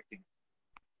metal detecting.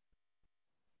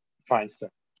 Find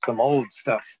some old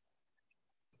stuff.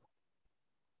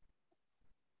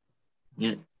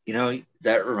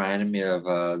 That reminded me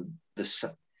of this.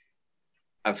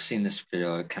 I've seen this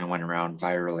video. It kind of went around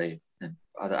virally, and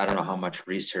I don't know how much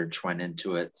research went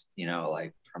into it,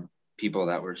 like from people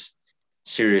that were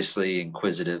seriously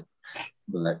inquisitive.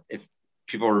 But if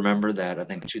people remember that, I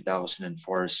think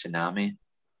 2004 tsunami,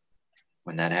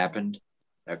 when that happened.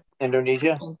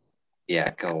 Indonesia?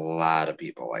 Yeah, a lot of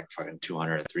people, like fucking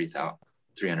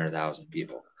 300,000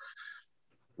 people.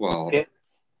 Well,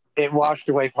 it washed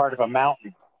away part of a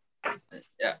mountain.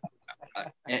 Yeah.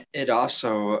 It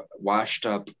also washed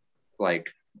up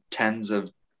like tens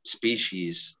of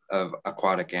species of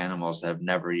aquatic animals that have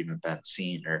never even been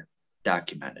seen or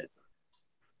documented.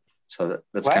 So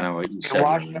that's kind of what you said.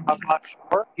 Washed them up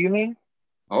offshore, you mean?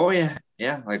 Oh yeah,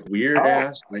 like weird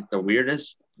ass, like the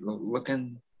weirdest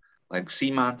looking, like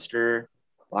sea monster,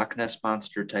 Loch Ness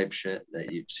monster type shit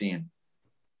that you've seen.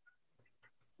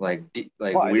 Like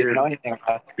weird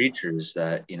creatures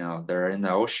that they're in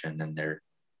the ocean, and they're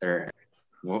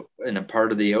in a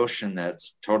part of the ocean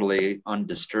that's totally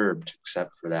undisturbed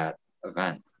except for that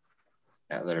event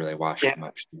that literally washed them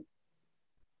up.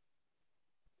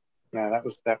 Yeah,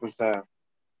 that was a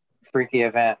freaky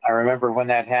event. I remember when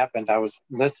that happened, I was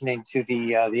listening to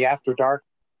the After Dark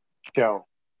show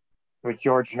with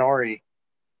George Norrie,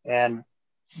 and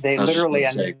they literally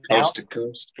announced Coast to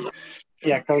Coast.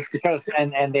 Yeah, Coast to Coast,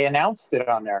 and they announced it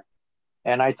on there.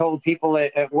 And I told people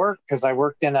at work, because I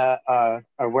worked in a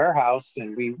warehouse,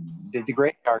 and we did the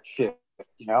graveyard shift,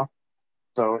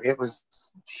 So it was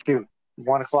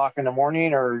 1 o'clock in the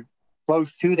morning or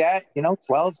close to that,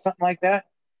 12, something like that.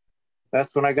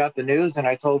 That's when I got the news, and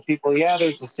I told people, yeah,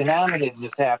 there's a tsunami that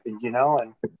just happened,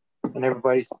 and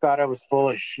everybody thought I was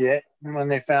full of shit. And when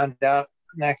they found out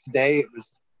next day,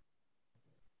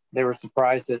 they were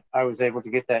surprised that I was able to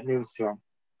get that news to them.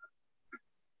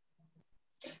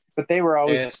 But they were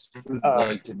always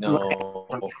like to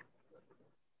know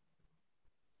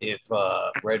if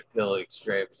Red Pill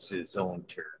extracts his own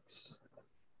turds.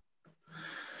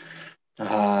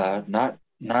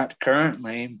 Not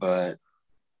currently, but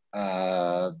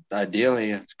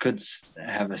Ideally, I could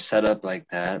have a setup like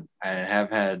that. I have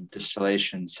had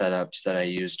distillation setups that I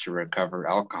use to recover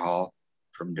alcohol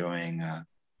from doing,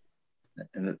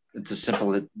 and it's a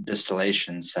simple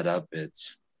distillation setup.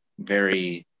 It's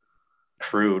very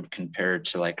crude compared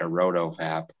to like a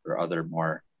rotovap or other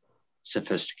more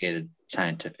sophisticated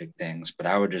scientific things, but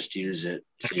I would just use it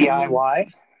to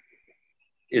DIY.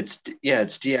 It's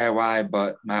DIY,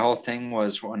 but my whole thing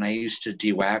was when I used to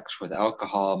de-wax with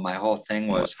alcohol, my whole thing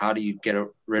was how do you get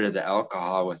rid of the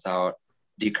alcohol without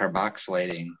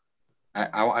decarboxylating?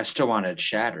 I still wanted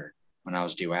shatter when I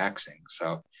was de-waxing,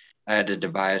 so I had to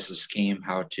devise a scheme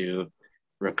how to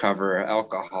recover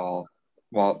alcohol.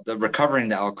 Well, recovering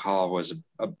the alcohol was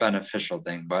a beneficial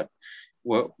thing, but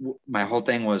my whole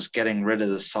thing was getting rid of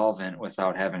the solvent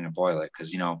without having to boil it,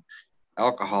 because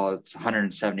alcohol, it's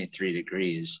 173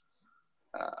 degrees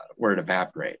where it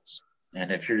evaporates.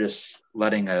 And if you're just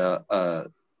letting a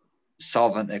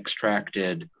solvent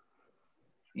extracted,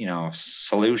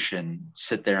 solution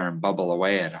sit there and bubble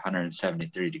away at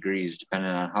 173 degrees,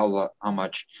 depending on how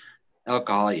much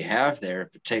alcohol you have there,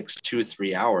 if it takes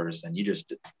 2-3 hours, then you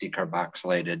just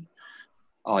decarboxylated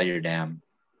all your damn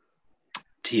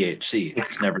THC.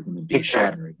 It's never going to be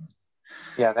shattering.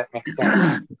 Yeah, that makes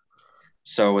sense.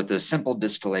 So with the simple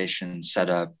distillation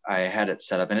setup, I had it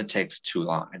set up, and it takes too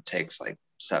long. It takes like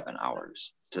 7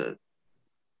 hours to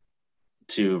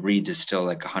redistill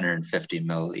like 150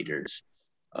 milliliters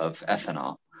of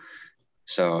ethanol.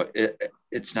 So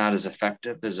it's not as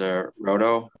effective as a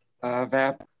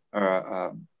rotovap or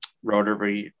a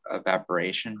rotary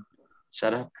evaporation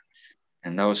setup.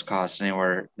 And those cost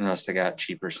anywhere, unless they got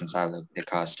cheaper since I lived, they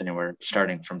cost anywhere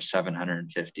starting from $750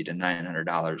 to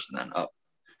 $900 and then up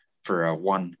for a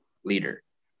 1 liter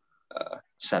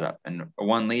setup. And a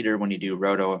 1 liter, when you do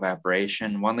roto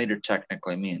evaporation, 1 liter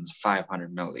technically means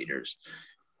 500 milliliters,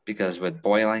 because with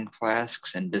boiling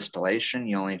flasks and distillation,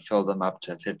 you only fill them up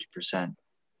to 50%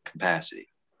 capacity.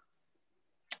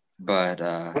 But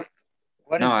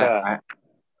what's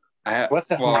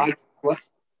the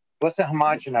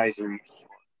homogenizer used for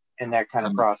in that kind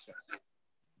of process?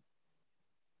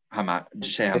 Did you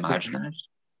say homogenized?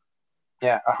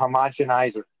 Yeah, a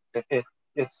homogenizer. It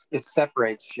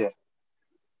separates shit.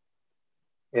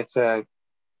 It's one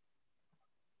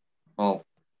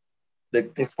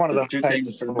of those two types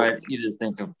things of you might either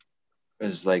think of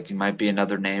as like, it might be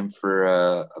another name for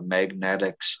a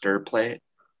magnetic stir plate.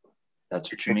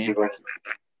 That's what you mean?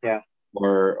 Yeah.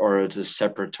 Or it's a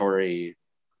separatory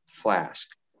flask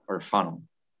or funnel.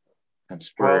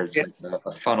 That's where it's like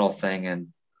a funnel thing,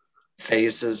 and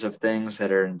phases of things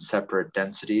that are in separate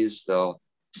densities, they'll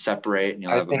separate, and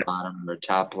you'll have a bottom or a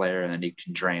top layer, and then you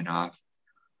can drain off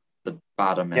the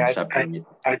bottom and separate.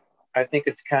 I think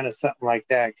it's kind of something like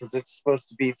that, because it's supposed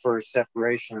to be for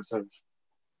separations of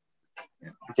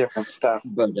different stuff.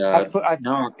 But I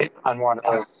no, on one of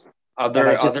those.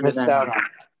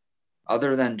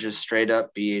 Other than just straight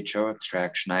up BHO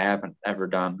extraction, I haven't ever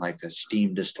done like a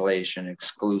steam distillation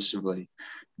exclusively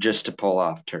just to pull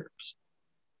off terps.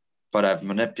 But I've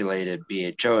manipulated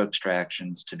BHO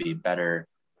extractions to be better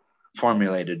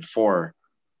formulated for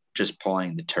just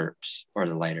pulling the terps or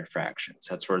the lighter fractions.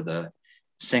 That's where the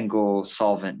single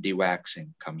solvent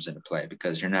dewaxing comes into play,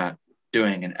 because you're not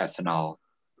doing an ethanol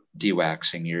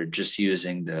dewaxing. You're just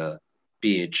using the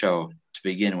BHO to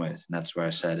begin with. And that's where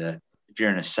I said, if you're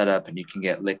in a setup and you can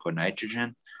get liquid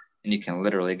nitrogen, and you can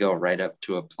literally go right up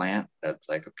to a plant that's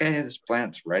like, okay, this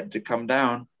plant's ready to come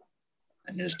down,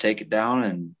 and you just take it down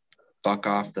and buck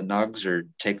off the nugs, or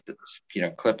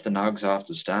clip the nugs off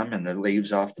the stem and the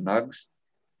leaves off the nugs,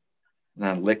 and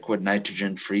then liquid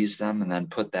nitrogen freeze them, and then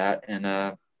put that in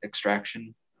a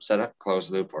extraction setup,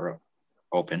 closed loop or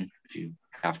open if you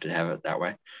have to have it that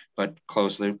way, but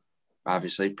closed loop,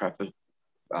 obviously, preferred,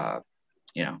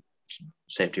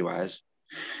 safety wise.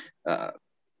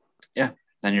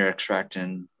 Then you're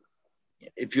extracting.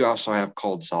 If you also have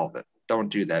cold solvent, don't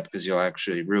do that, because you'll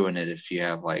actually ruin it. If you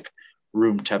have like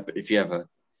room temp, if you have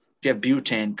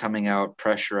butane coming out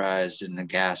pressurized in the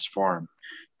gas form,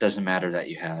 doesn't matter that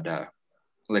you had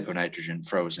liquid nitrogen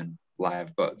frozen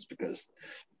live buds, because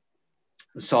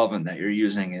the solvent that you're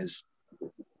using is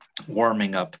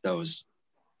warming up those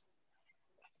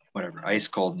ice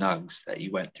cold nugs that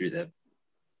you went through the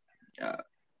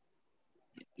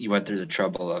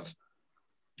trouble of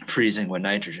freezing with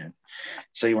nitrogen.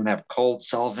 So you want to have cold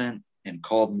solvent and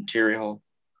cold material,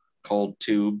 cold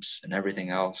tubes and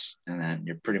everything else, and then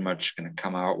you're pretty much going to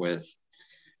come out with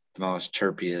the most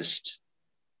terpiest.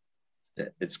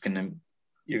 You're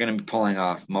going to be pulling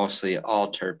off mostly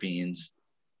all terpenes,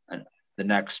 and the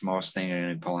next most thing you're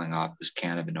going to be pulling off is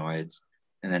cannabinoids,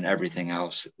 and then everything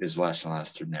else is less and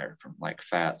less through there, from like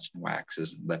fats and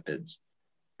waxes and lipids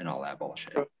and all that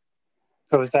bullshit.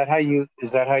 So is that how you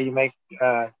make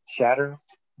shatter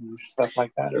and stuff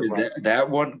like that? Or what? That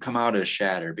wouldn't come out as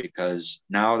shatter, because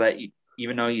now that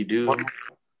even though you do,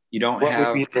 you don't what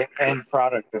have would be the end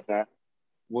product of that?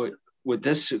 with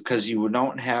this, because you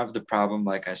don't have the problem,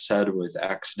 like I said, with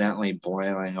accidentally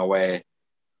boiling away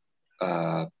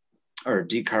or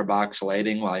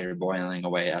decarboxylating while you're boiling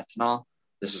away ethanol.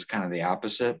 This is kind of the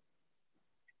opposite,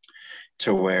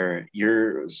 to where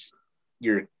you're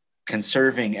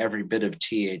conserving every bit of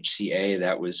THCA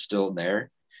that was still there,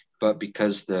 but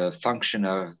because the function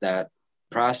of that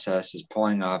process is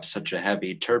pulling off such a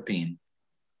heavy terpene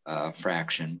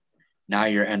fraction, now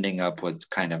you're ending up with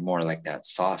kind of more like that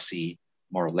saucy,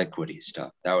 more liquidy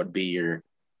stuff. That would be your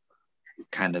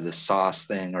kind of the sauce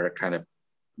thing, or it kind of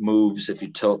moves if you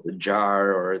tilt the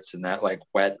jar, or it's in that like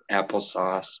wet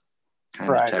applesauce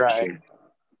kind of texture.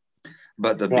 Right.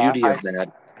 But the beauty of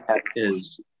that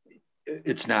is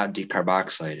it's not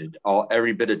decarboxylated.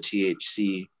 Every bit of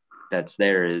THC that's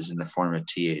there is in the form of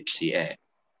THCA.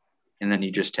 And then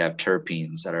you just have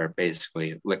terpenes that are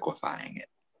basically liquefying it.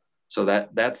 So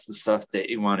that's the stuff that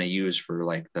you want to use for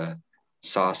like the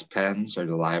sauce pens or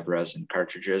the live resin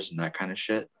cartridges and that kind of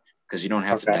shit, because you don't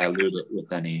have to dilute it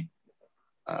with any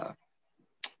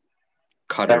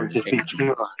cutter. That would just be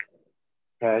pure.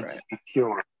 Yeah, it'd just be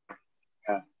pure.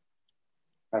 Yeah,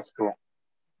 that's cool.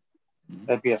 Mm-hmm.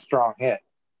 That'd be a strong hit.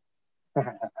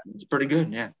 It's pretty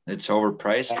good, yeah. It's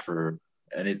overpriced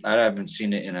I haven't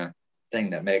seen it in a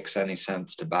thing that makes any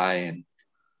sense to buy, and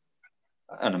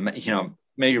on a,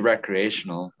 maybe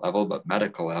recreational level, but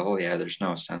medical level, yeah, there's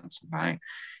no sense in buying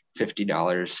 $50,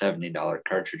 $70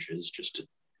 cartridges just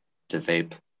to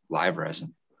vape live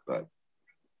resin. But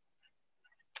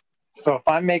so if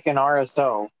I'm making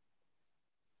RSO,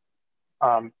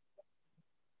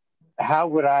 how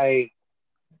would I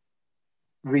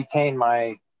retain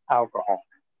my alcohol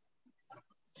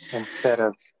instead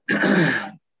of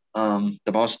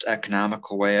the most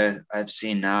economical way I've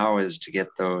seen now is to get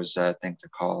those, I think they're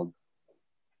called,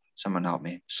 someone help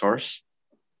me, source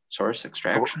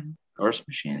extraction, source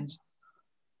machines.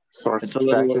 It's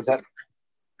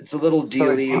a little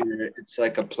dealy. It's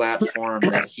like a platform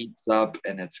that heats up,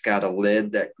 and it's got a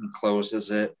lid that encloses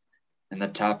it. And the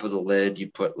top of the lid, you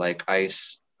put like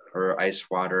ice or ice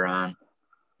water on,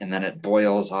 and then it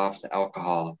boils off the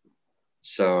alcohol.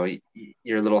 So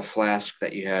your little flask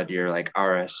that you had your like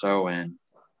RSO in,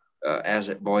 as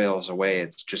it boils away,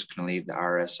 it's just going to leave the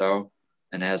RSO,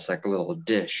 and has like a little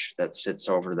dish that sits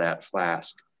over that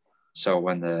flask. So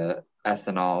when the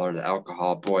ethanol or the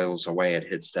alcohol boils away, it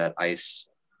hits that ice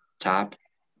top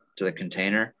to the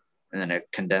container, and then it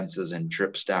condenses and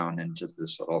drips down into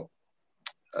this little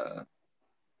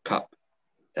cup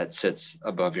that sits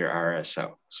above your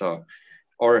RSO. So,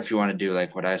 or if you want to do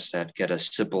like what I said, get a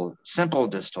simple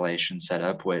distillation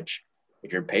setup, which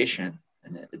if you're patient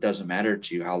and it doesn't matter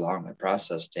to you how long the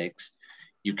process takes,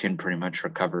 you can pretty much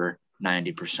recover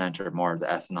 90% or more of the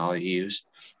ethanol you use.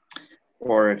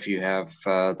 Or if you have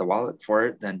the wallet for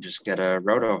it, then just get a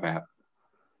rotovap.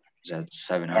 That's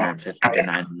 $750 to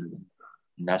 $900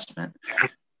 investment.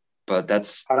 But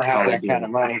that's I don't have that kind of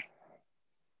money.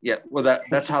 Yeah, well,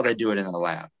 that's how they do it in the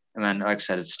lab. And then, like I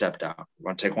said, it's step down. You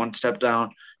want to take one step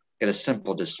down, get a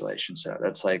simple distillation set.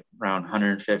 That's like around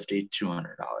 $150,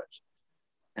 $200.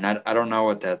 And I don't know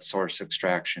what that source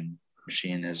extraction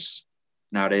machine is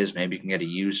nowadays. Maybe you can get a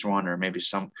used one, or maybe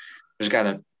there's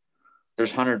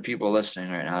 100 people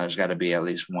listening right now. There's got to be at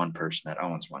least one person that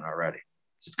owns one already.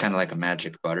 It's kind of like a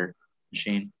magic butter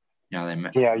machine. They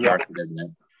marketed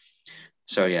that.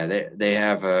 So yeah, they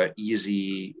have a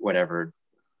easy whatever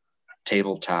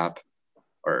tabletop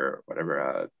or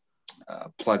whatever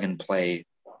plug and play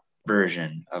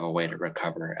version of a way to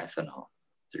recover ethanol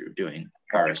through doing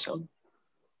RSO.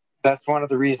 That's one of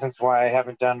the reasons why I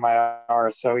haven't done my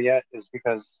RSO yet, is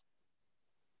because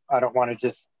I don't want to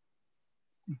just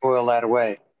boil that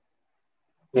away.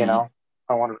 You know,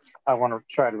 I want to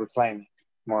try to reclaim it,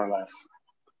 more or less.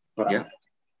 But yeah.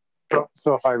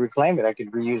 So if I reclaim it, I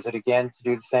could reuse it again to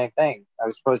do the same thing. I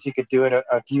suppose you could do it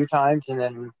a few times and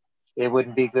then it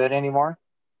wouldn't be good anymore.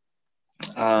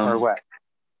 Or what?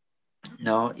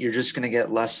 No, you're just going to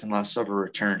get less and less of a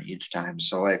return each time.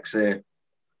 So like say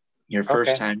your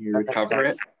first time you recover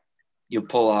it, you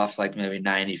pull off like maybe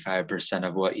 95%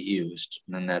 of what you used.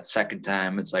 And then that second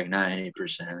time it's like 90%.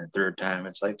 And the third time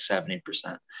it's like 70%.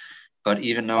 But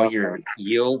even though your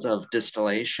yield of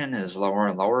distillation is lower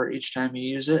and lower each time you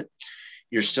use it,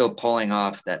 you're still pulling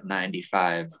off that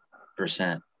 95%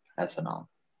 ethanol.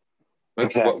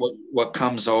 Exactly. What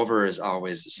comes over is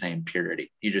always the same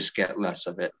purity. You just get less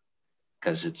of it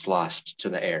because it's lost to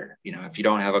the air. You know, if you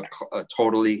don't have a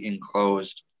totally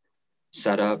enclosed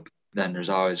setup, then there's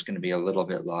always going to be a little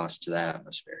bit lost to the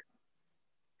atmosphere.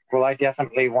 Well, I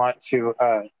definitely want to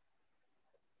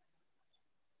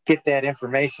get that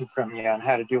information from you on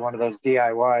how to do one of those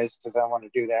DIYs, because I want to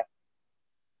do that.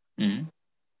 Mm-hmm.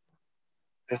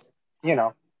 Just,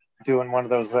 doing one of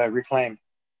those reclaim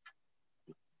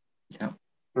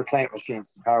machines.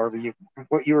 However,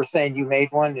 what you were saying, you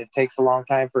made one. It takes a long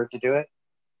time for it to do it.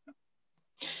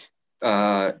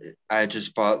 I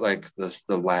just bought like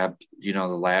the lab, the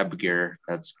lab gear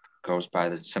that goes by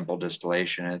the simple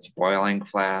distillation. It's a boiling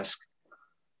flask,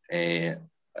 a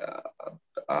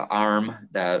arm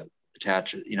that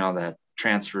attaches, that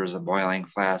transfers a boiling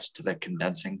flask to the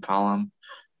condensing column.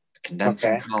 The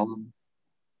condensing column,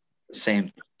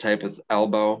 same type of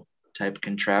elbow type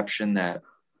contraption that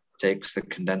takes the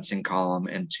condensing column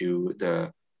into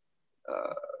the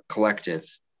collective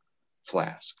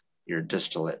flask, your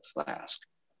distillate flask.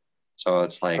 So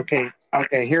it's like okay.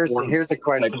 Here's a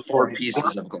question like for 4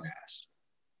 pieces of glass.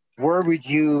 Where would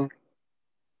you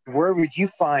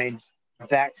find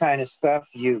that kind of stuff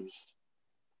used?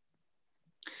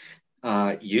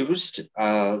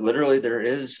 Literally, there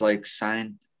is like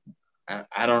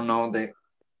I don't know.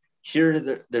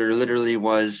 There literally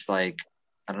was like,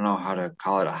 I don't know how to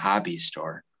call it, a hobby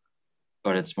store,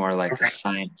 but it's more like a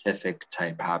scientific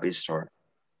type hobby store,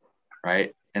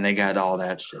 right? And they got all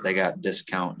that shit. They got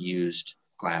discount used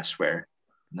glassware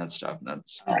and that stuff. And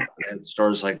at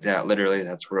stores like that, literally,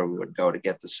 that's where we would go to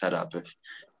get the setup if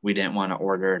we didn't want to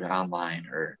order it online,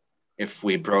 or if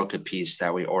we broke a piece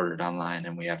that we ordered online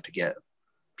and we have to get a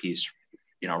piece,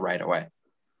 right away.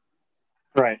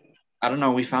 Right. I don't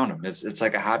know. We found them. It's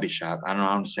like a hobby shop. I don't know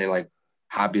how to say, like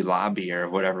Hobby Lobby or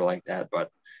whatever like that, but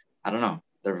I don't know.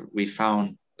 We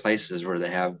found places where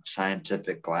they have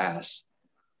scientific glass,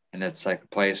 and it's like a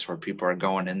place where people are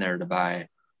going in there to buy,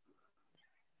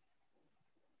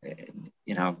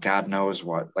 God knows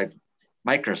what, like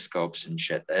microscopes and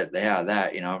shit. They have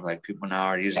that, like people now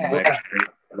are using microscopes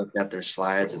to look at their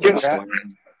slides and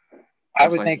I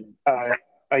would think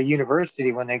a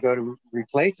university, when they go to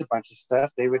replace a bunch of stuff,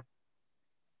 they would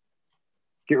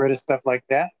get rid of stuff like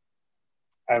that.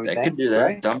 They could do that.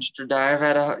 Right? Dumpster dive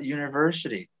at a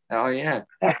university. Hell yeah.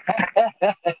 Yeah.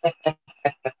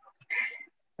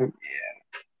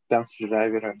 Dumpster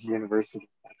dive at a university.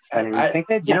 That's funny. You think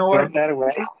they'd just throw that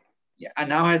away? Yeah, and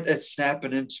now it's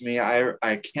snapping into me.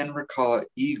 I can recall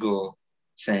Eagle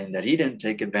saying that he didn't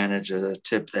take advantage of the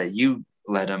tip that you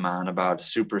led him on about a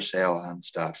super sale on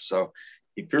stuff. So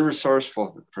if you're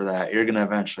resourceful for that, you're going to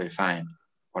eventually find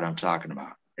what I'm talking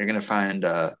about. You're going to find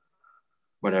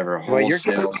whatever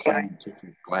wholesale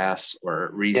scientific glass or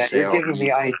resale. Yeah, you're giving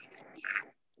me ideas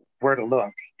where to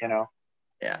look,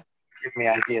 Yeah. Give me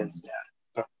ideas. Yeah.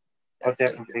 So I'll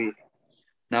definitely.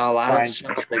 Now, a lot of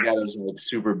stuff they got is like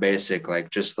super basic, like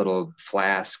just little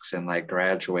flasks and like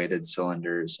graduated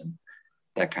cylinders and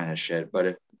that kind of shit. But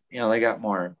if, they got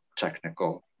more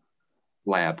technical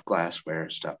lab glassware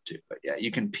stuff too. But yeah,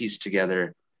 you can piece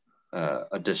together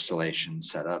a distillation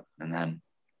setup, and then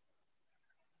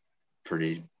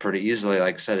pretty easily,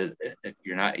 like I said, if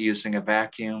you're not using a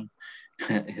vacuum,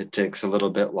 it takes a little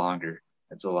bit longer.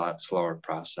 It's a lot slower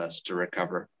process to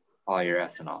recover all your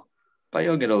ethanol, but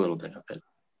you'll get a little bit of it.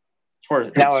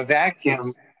 Now a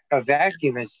vacuum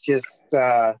is just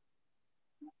I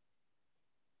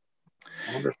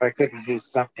wonder if I couldn't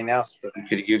use something else for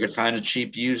that. You could find a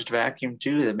cheap used vacuum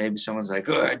too, that maybe someone's like,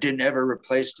 oh, I didn't ever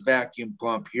replace the vacuum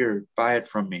pump. Here, buy it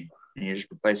from me. And you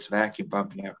just replace the vacuum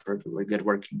pump and you have a perfectly good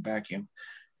working vacuum.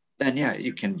 Then yeah,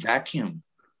 you can vacuum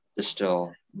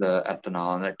distill the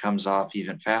ethanol, and it comes off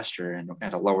even faster and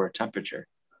at a lower temperature.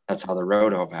 That's how the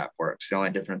rotovap works. The only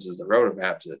difference is the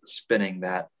rotovap is spinning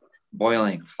that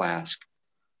boiling flask,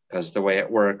 because the way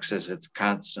it works is it's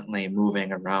constantly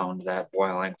moving around that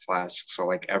boiling flask. So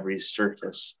like every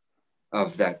surface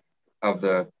of the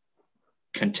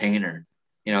container,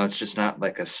 it's just not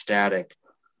like a static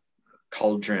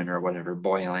cauldron or whatever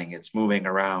boiling. It's moving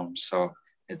around, so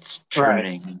it's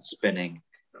turning and spinning.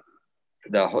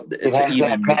 It's an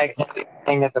even magnetic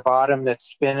thing at the bottom that's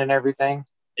spinning everything.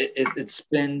 It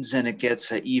spins and it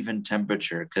gets an even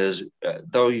temperature, because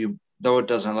though it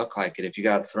doesn't look like it, if you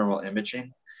got thermal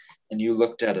imaging and you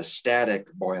looked at a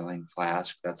static boiling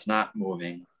flask that's not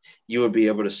moving, you would be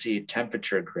able to see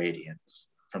temperature gradients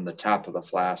from the top of the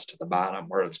flask to the bottom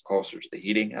where it's closer to the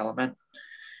heating element.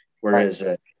 Whereas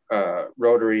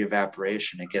rotary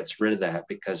evaporation, it gets rid of that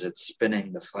because it's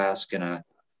spinning the flask in a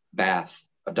bath,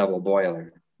 a double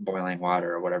boiler, boiling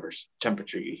water or whatever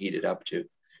temperature you heat it up to.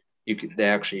 They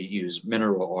actually use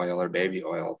mineral oil or baby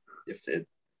oil if it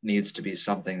needs to be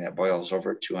something that boils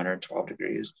over 212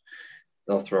 degrees.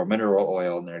 They'll throw mineral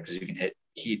oil in there because you can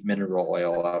heat mineral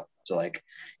oil up to like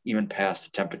even past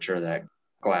the temperature that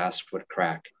glass would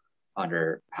crack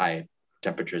under high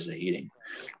temperatures of heating.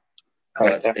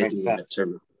 Right, But they do that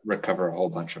to recover a whole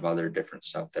bunch of other different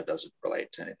stuff that doesn't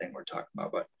relate to anything we're talking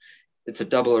about. But it's a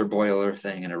doubler boiler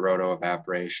thing and a roto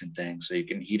evaporation thing. So you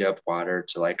can heat up water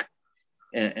to like,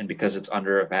 and because it's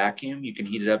under a vacuum, you can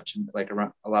heat it up to like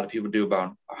around, a lot of people do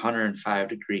about 105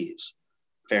 degrees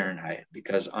Fahrenheit,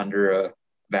 because under a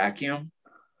vacuum,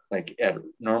 like at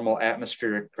normal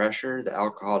atmospheric pressure, the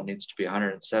alcohol needs to be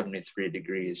 173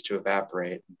 degrees to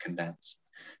evaporate and condense.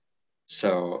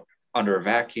 So under a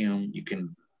vacuum, you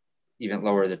can even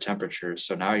lower the temperature.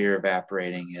 So now you're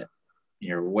evaporating it.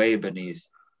 You're way beneath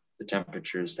the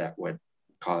temperatures that would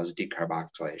cause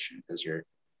decarboxylation, because you're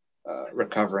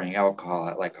recovering alcohol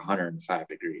at like 105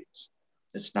 degrees.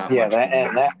 It's not much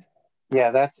more.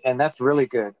 That's really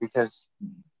good, because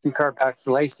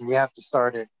decarboxylation, you have to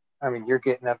start it. I mean, you're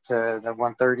getting up to the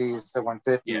 130s, the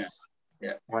 150s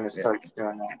when it starts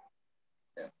doing that.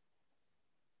 Yeah.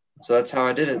 So that's how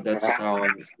I did it. That's how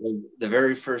the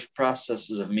very first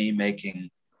processes of me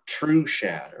making true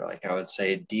shatter, like I would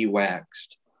say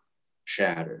de-waxed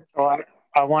shatter. Well,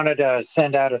 I wanted to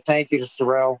send out a thank you to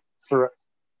Sorrel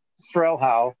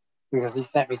Howe, because he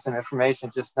sent me some information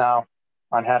just now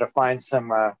on how to find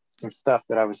some stuff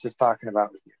that I was just talking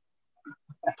about with you.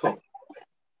 Cool.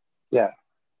 Yeah.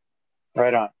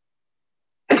 Right on.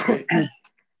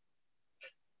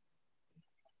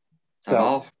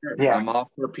 I'm all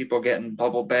for people getting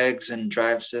bubble bags and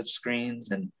drive sift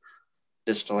screens and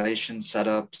distillation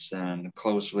setups and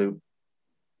closed loop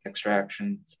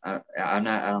extractions. I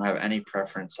don't have any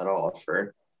preference at all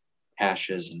for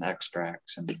hashes and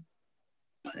extracts and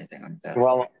anything like that.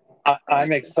 Well,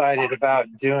 I'm excited about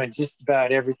doing just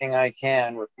about everything I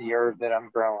can with the herb that I'm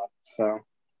growing. So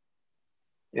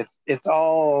it's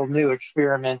all new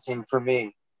experimenting for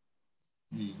me.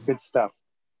 Good stuff.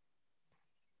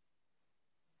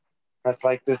 That's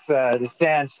like this the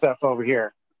sand stuff over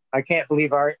here. I can't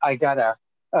believe I got a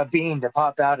bean to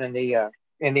pop out in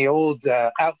the old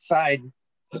outside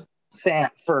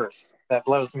sand first. That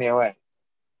blows me away.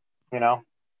 You know.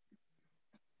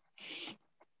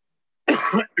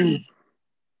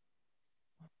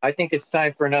 I think it's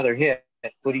time for another hit.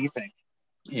 What do you think?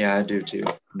 Yeah, I do too.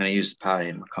 I'm gonna use the potty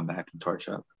and we'll come back and torch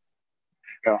up.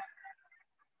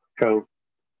 Go.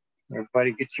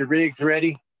 Everybody get your rigs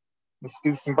ready. Let's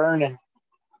do some burning.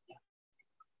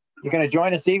 You gonna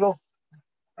join us, Eagle?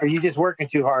 Or are you just working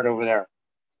too hard over there?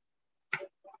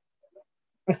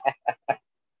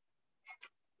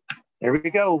 There we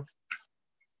go.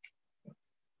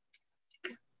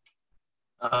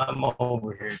 I'm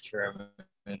over here trimming.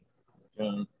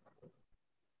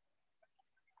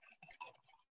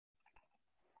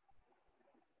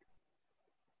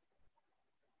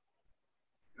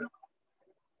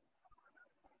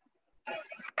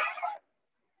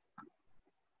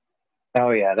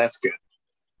 Oh yeah, that's good.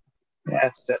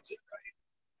 That's it, right?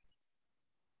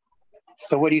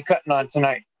 So what are you cutting on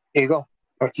tonight, Eagle?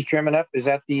 What you trimming up? Is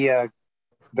that the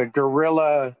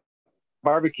Gorilla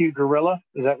barbecue Gorilla?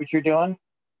 Is that what you're doing?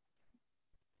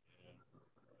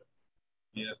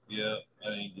 Yep. I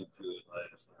didn't get to it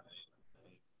last night.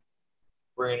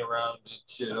 Brain around and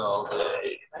shit all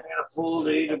day. I got a full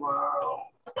day tomorrow.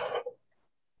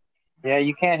 Yeah,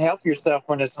 you can't help yourself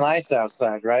when it's nice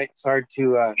outside, right? It's hard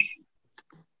to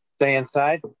stay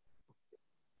inside.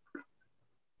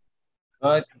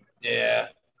 But yeah.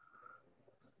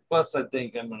 Plus, I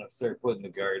think I'm gonna start putting the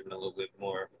garden a little bit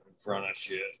more in front of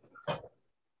shit.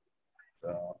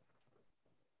 So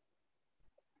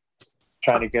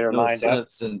trying to get her lined up. No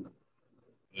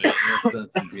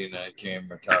sense in being on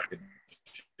camera talking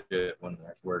shit when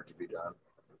there's work to be done.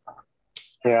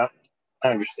 Yeah, I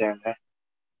understand that.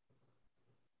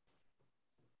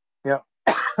 Yep.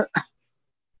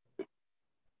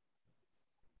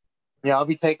 Yeah, I'll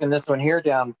be taking this one here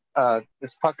down,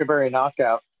 this Puckerberry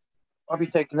Knockout. I'll be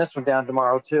taking this one down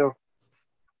tomorrow too.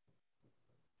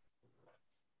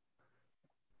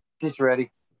 She's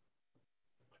ready.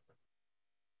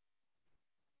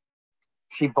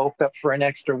 She bulked up for an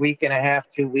extra week and a half,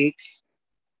 2 weeks.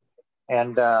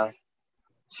 And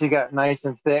she got nice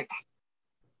and thick.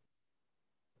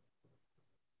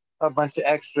 A bunch of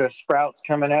extra sprouts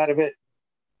coming out of it.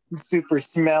 Super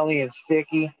smelly and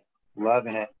sticky.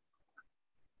 Loving it.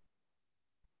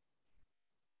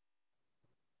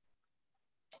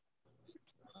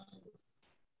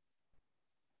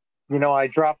 You know, I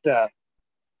dropped a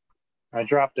I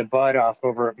dropped a bud off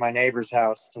over at my neighbor's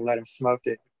house to let him smoke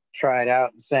it, try it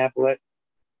out and sample it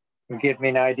and give me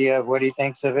an idea of what he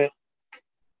thinks of it.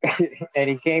 And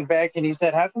he came back and he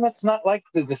said, how come it's not like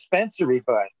the dispensary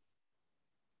bud?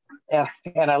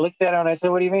 And I looked at him and I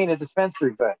said, what do you mean a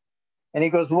dispensary bud? And he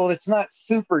goes, well, it's not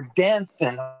super dense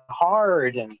and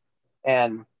hard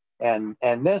and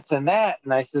this and that.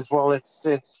 And I says, well, it's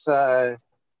the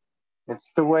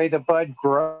way the bud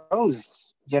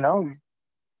grows, you know.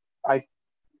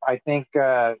 I think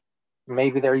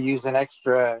maybe they're using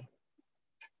extra,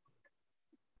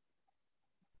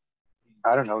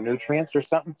 I don't know, nutrients or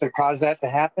something to cause that to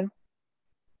happen.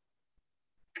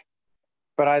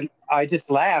 But I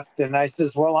just laughed and I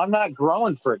says, well, I'm not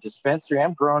growing for a dispensary.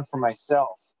 I'm growing for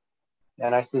myself.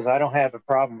 And I says, I don't have a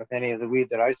problem with any of the weed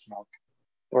that I smoke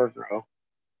or grow.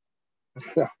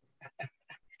 So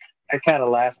I kind of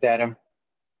laughed at him.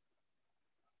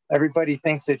 Everybody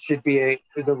thinks it should be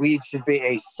the weed should be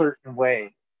a certain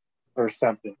way or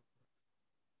something.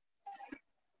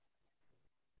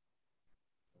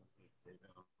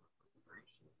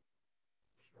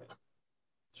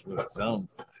 That's what it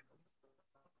sounds like.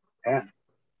 Yeah.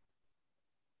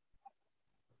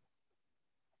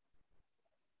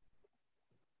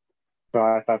 So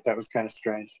I thought that was kind of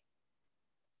strange.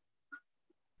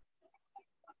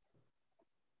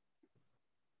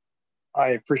 I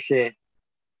appreciate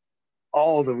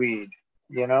all the weed,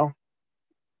 you know?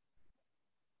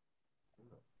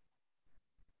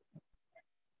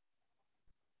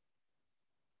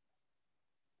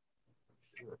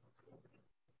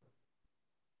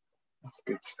 That's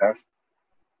good stuff.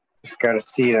 Just got a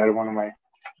seed out of one of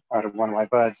my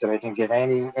buds that I didn't get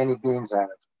any beans out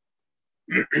of.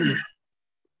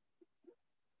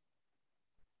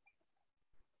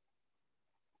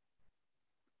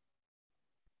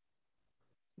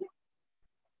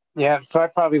 Yeah, so I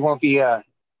probably won't be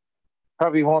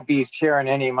sharing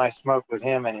any of my smoke with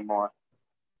him anymore.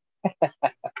 I don't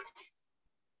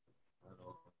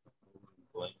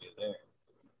blame you there.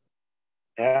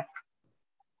 Yeah.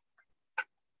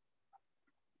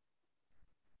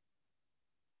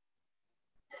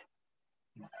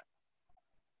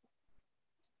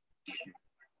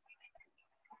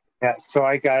 Yeah, so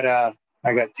I got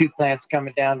 2 plants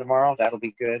coming down tomorrow. That'll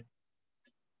be good.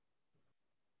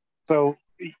 So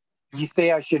you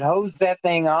say I should hose that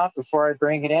thing off before I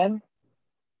bring it in?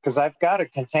 Because I've got a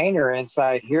container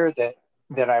inside here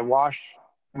that I wash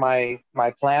my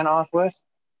plant off with,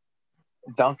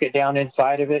 dunk it down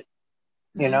inside of it,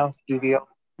 you know, do the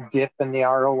dip in the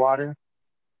RO water.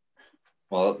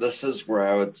 Well, this is where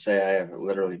I would say I have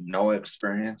literally no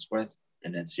experience with,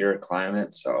 and it's your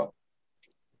climate, so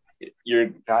you're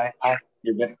gonna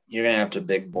have to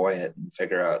big boy it and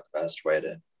figure out the best way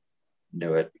to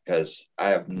do it, because I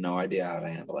have no idea how to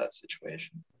handle that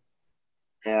situation.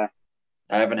 Yeah,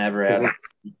 I haven't ever had.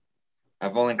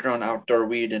 I've only grown outdoor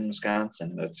weed in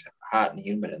Wisconsin, and it's hot and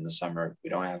humid in the summer. We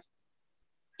don't have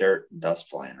dirt and dust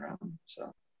flying around,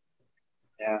 so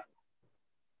yeah,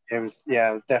 it was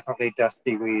definitely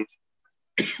dusty weed.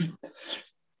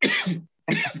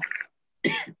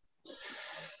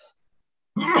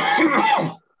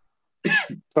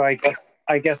 So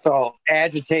I guess I'll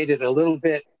agitate it a little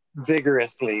bit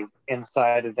vigorously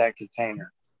inside of that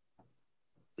container.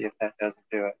 See if that doesn't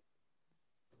do it.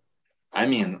 I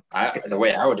mean, the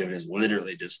way I would do it is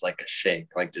literally just like a shake,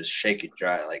 like just shake it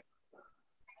dry, like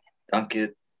dunk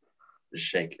it, just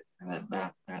shake it, and then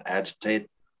not agitate,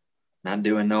 not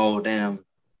doing no damn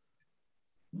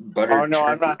butter. Oh no,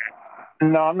 I'm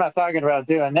not talking about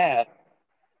doing that.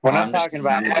 When I'm talking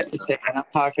about agitating, I'm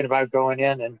talking about going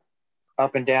in and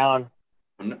up and down.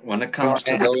 When it comes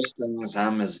to those things,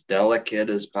 I'm as delicate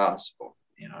as possible.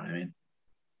 You know what I mean?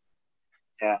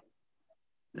 Yeah.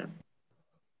 Yeah.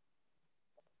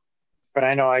 But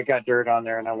I know I got dirt on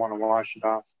there and I want to wash it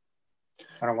off.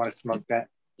 I don't want to smoke that.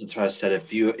 That's why I said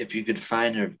if you could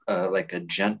find like a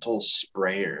gentle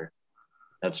sprayer,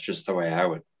 that's just the way I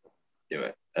would do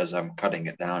it. As I'm cutting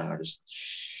it down, I would just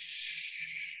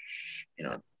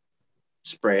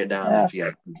spray it down. Yeah. If you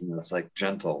have something that's like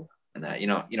gentle and that you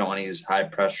don't want to use high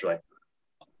pressure like.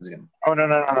 Oh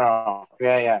no.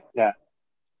 Yeah.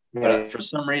 But for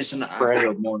some reason, I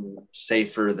feel more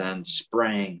safer than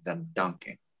spraying than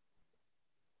dunking.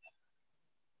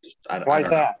 Why is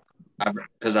that?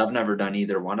 Because I've never done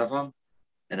either one of them,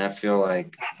 and I feel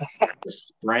like the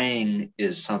spraying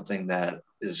is something that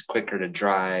is quicker to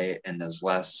dry and is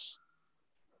less.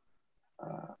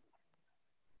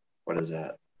 What is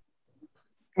that?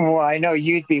 Well, I know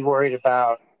you'd be worried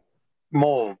about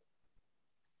mold.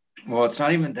 Well, it's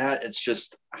not even that. It's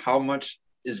just how much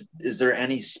is there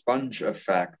any sponge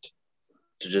effect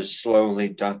to just slowly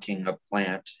dunking a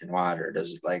plant in water?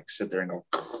 Does it like sit there and go,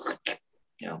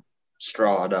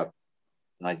 straw it up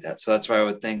like that? So that's why I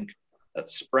would think that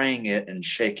spraying it and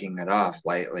shaking it off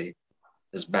lightly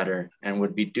is better and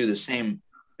would do the same.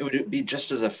 It would be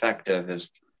just as effective as,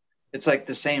 it's like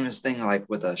the same as thing like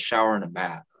with a shower and a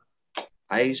bath.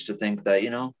 I used to think that,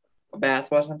 a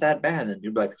bath wasn't that bad. And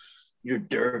you'd be like, you're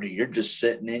dirty. You're just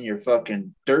sitting in your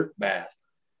fucking dirt bath.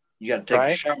 You got to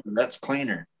take a shower. That's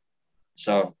cleaner.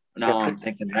 So now I'm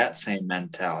thinking that same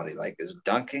mentality, like, is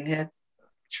dunking it?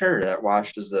 Sure, that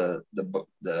washes the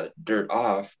dirt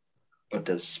off, but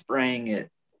does spraying it,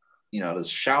 does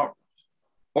shower?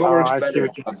 What works better,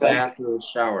 a bath or a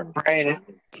shower?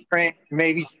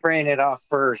 Spraying it off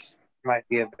first might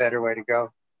be a better way to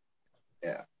go.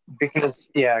 Yeah. Because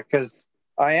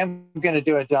I am going to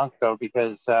do a dunk, though,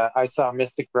 because I saw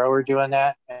Mystic Grower doing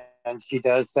that, and she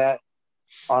does that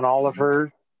on all of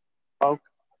her oak,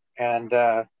 and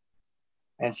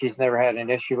she's never had an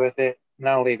issue with it.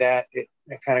 Not only that, it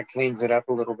kind of cleans it up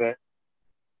a little bit.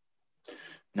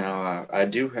 Now, I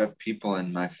do have people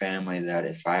in my family that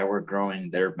if I were growing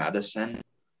their medicine,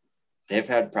 they've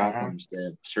had problems. They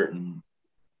have certain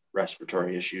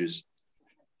respiratory issues.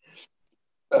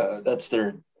 That's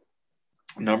their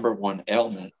number one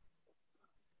ailment.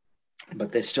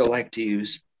 But they still like to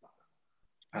use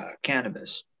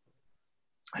cannabis.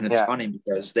 And it's funny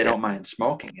because they don't mind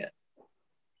smoking it.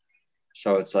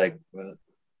 So it's like,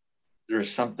 there's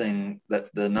something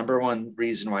that the number one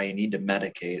reason why you need to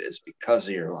medicate is because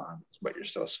of your lungs, but you're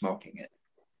still smoking it.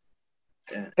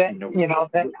 And,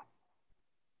 that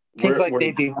seems like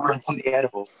they'd be more into the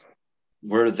edibles.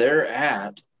 Where they're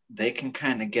at, they can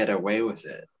kind of get away with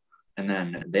it. And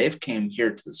then they've came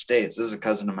here to the States. This is a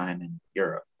cousin of mine in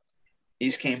Europe.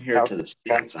 He's came here to the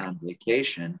States on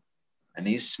vacation, and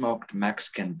he's smoked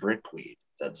Mexican brickweed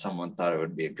that someone thought it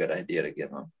would be a good idea to give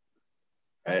him.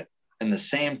 Right? In the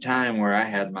same time where I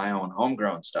had my own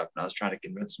homegrown stuff, and I was trying to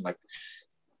convince him, like,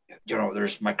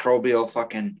 there's microbial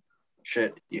fucking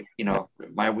shit.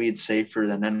 My weed's safer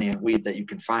than any weed that you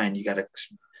can find. If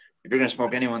you're gonna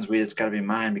smoke anyone's weed, it's got to be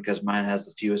mine because mine has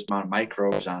the fewest amount of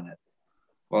microbes on it.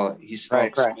 Well, he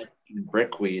smoked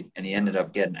brickweed, and he ended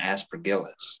up getting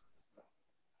aspergillus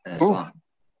in his lung.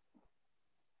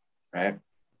 Right?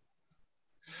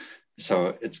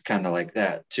 So it's kind of like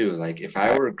that too. Like if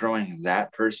I were growing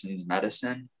that person's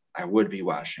medicine, I would be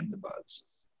washing the buds,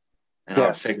 and I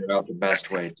would figure out the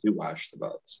best way to wash the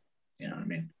buds. You know what I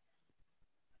mean?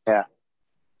 Yeah.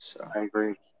 So I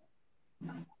agree.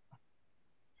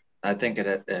 I think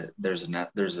there's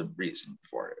a reason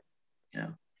for it.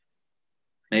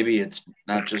 Maybe it's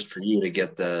not just for you to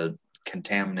get the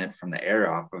contaminant from the air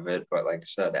off of it, but like I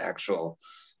said, actual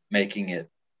making it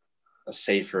a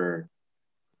safer,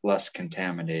 less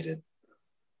contaminated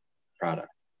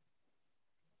product.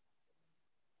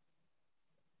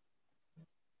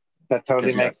 That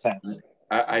totally makes sense.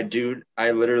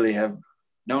 I literally have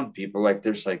known people, like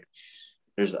there's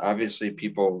obviously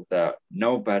people that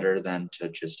know better than to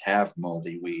just have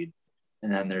moldy weed.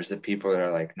 And then there's the people that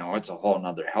are like, no, it's a whole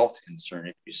nother health concern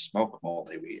if you smoke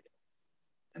moldy weed.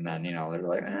 And then, they're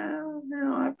like,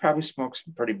 I probably smoked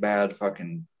some pretty bad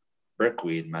fucking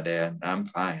brickweed, my dad. I'm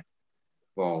fine.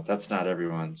 Well, that's not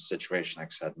everyone's situation. Like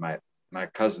I said, my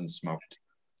cousin smoked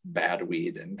bad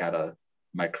weed and got a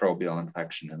microbial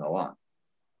infection in the lung.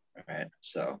 Right.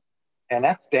 So. And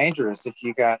that's dangerous if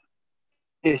you got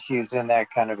issues in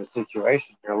that kind of a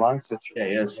situation, your lung situation.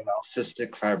 Yeah,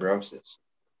 cystic fibrosis.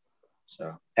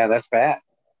 So. Yeah, that's bad.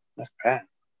 That's bad.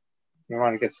 You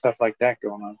want to get stuff like that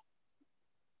going on.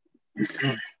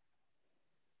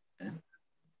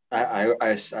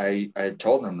 I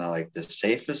told them that like the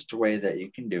safest way that you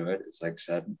can do it is, like I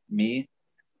said,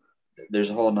 there's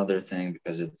a whole nother thing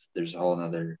because there's a whole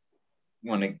nother,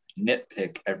 want to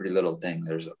nitpick every little thing.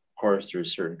 There's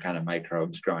certain kind of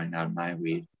microbes growing on my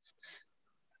weed.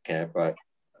 Okay. But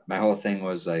my whole thing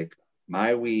was like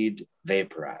my weed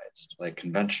vaporized, like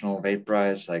conventional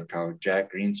vaporized, like how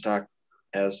Jack Greenstock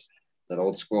has that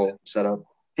old school setup.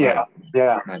 Yeah.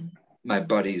 Yeah. My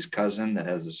buddy's cousin that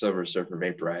has a Silver Surfer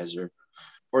vaporizer,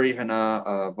 or even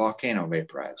a volcano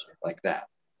vaporizer like that.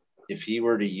 If he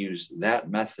were to use that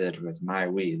method with my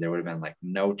weed, there would have been like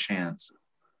no chance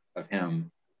of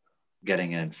him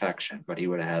getting an infection, but he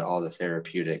would have had all the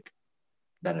therapeutic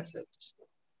benefits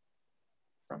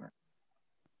from it.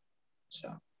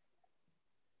 So,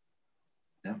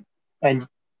 yeah. And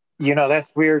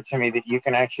that's weird to me that you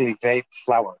can actually vape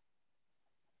flower.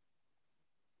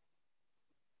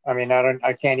 I mean,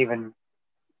 I can't even,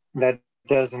 that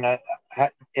doesn't, it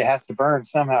has to burn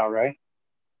somehow, right?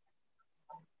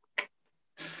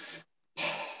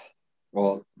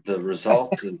 Well, the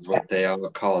result is what they all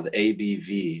call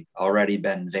ABV, already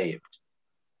been vaped,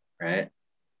 right?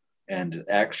 And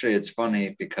actually, it's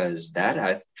funny because that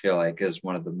I feel like is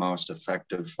one of the most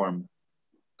effective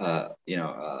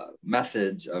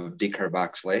methods of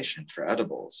decarboxylation for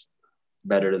edibles,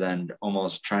 better than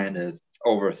almost trying to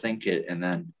overthink it and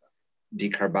then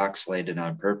decarboxylate it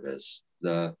on purpose.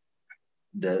 The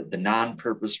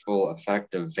non-purposeful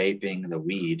effect of vaping the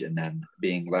weed and then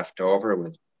being left over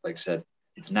with, like I said,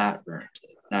 it's not burnt,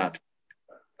 not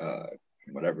uh,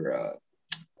 whatever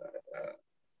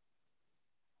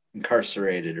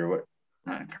incarcerated or what,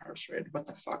 not incarcerated, what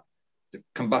the fuck,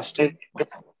 combusted.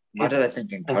 Why did I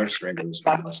think incarcerated was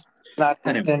combusted? Not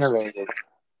Anyways,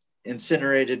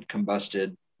 incinerated,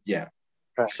 combusted, yeah.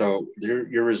 Right. So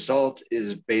your result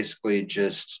is basically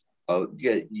just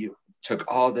you took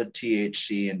all the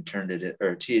THC and turned it,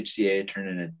 or THCA turned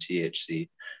it into THC.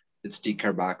 It's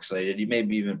decarboxylated. You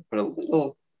maybe even put a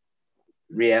little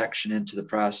reaction into the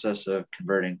process of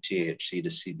converting THC to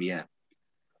CBN.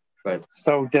 But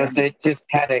so does it just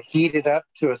kind of heat it up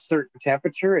to a certain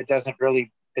temperature? It doesn't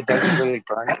really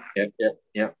burn it.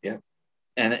 Yep.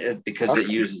 And because it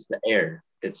uses the air,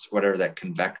 it's whatever that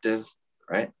convective,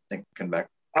 right? I think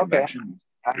convection.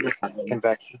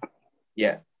 Convection.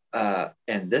 Yeah.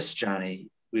 And this,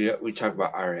 Johnny, we talk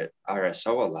about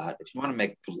RSO a lot. If you want to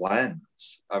make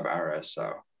blends of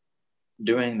RSO,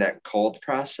 doing that cold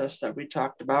process that we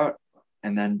talked about,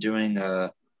 and then doing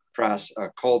a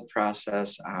cold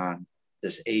process on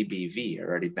this ABV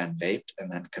already been vaped, and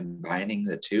then combining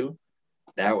the two,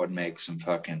 that would make some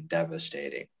fucking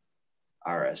devastating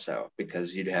RSO,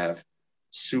 because you'd have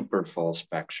super full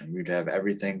spectrum. You'd have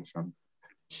everything from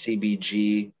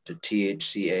CBG to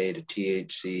THCA to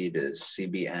THC to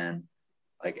CBN,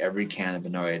 like every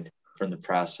cannabinoid from the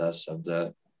process of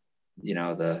the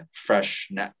fresh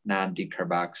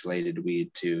non-decarboxylated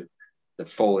weed to the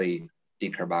fully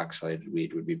decarboxylated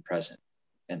weed would be present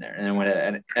in there. And then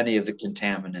when any of the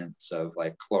contaminants of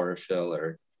like chlorophyll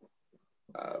or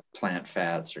plant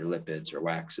fats or lipids or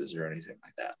waxes or anything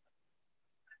like that.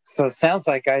 So it sounds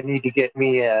like I need to get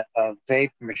me a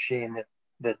vape machine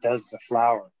that does the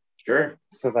flower. Sure.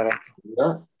 So that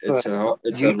it's a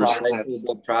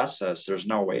recyclable process. There's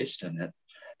no waste in it.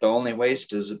 The only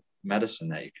waste is more medicine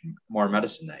that you can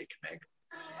make.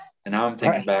 And now I'm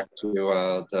thinking back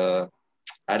to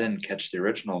I didn't catch the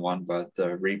original one, but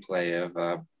the replay of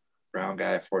Brown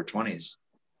Guy 420's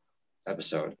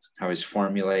episode, how he's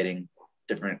formulating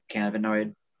different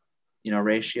cannabinoid,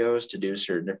 ratios to do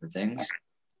certain different things.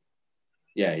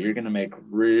 Yeah, you're going to make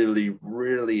really,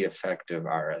 really effective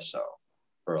RSO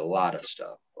for a lot of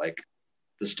stuff. Like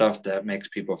the stuff that makes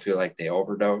people feel like they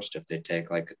overdosed if they take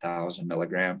like 1,000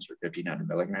 milligrams or 1,500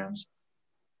 milligrams,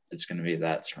 it's going to be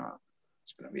that strong.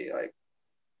 It's going to be like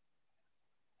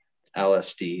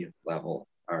LSD level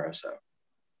RSO.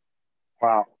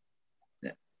 Wow.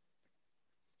 Yeah.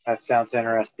 That sounds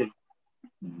interesting.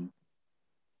 Mm-hmm.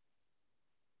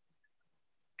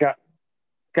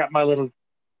 Got my little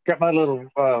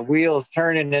wheels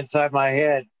turning inside my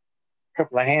head. A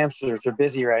couple of hamsters are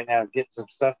busy right now getting some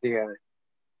stuff together.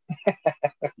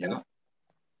 Yeah.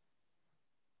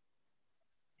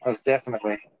 Most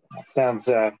definitely. That sounds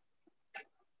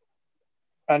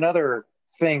another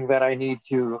thing that I need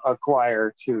to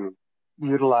acquire to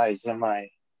utilize in my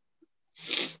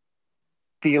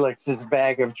Felix's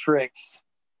bag of tricks.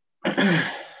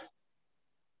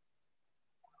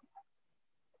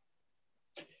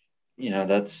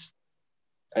 That's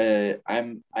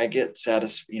I get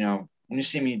satisfied, when you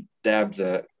see me dab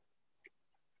the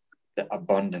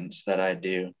abundance that I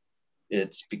do,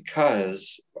 it's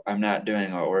because I'm not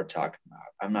doing what we're talking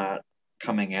about. I'm not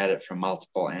coming at it from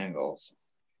multiple angles.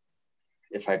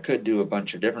 If I could do a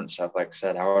bunch of different stuff, like I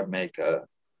said, I would make a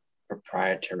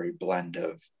proprietary blend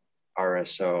of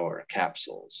RSO or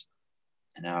capsules.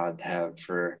 And I would have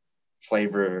for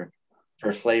Flavor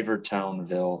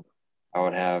Townville, I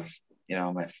would have,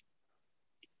 my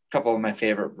couple of my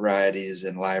favorite varieties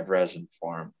in live resin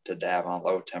form to dab on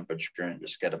low temperature and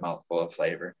just get a mouthful of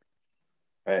flavor.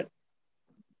 Right.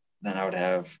 Then I would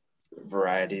have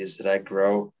varieties that I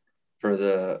grow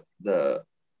for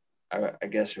I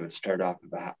guess it would start off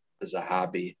as a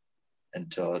hobby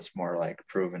until it's more like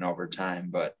proven over time.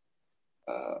 But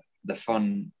the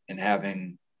fun in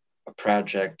having a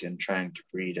project and trying to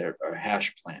breed a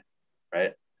hash plant,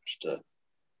 right?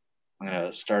 I'm going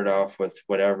to start off with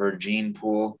whatever gene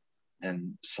pool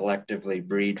and selectively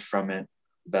breed from it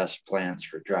the best plants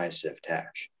for dry sift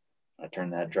hash. I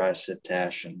turn that dry sift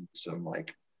hash into some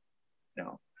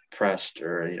pressed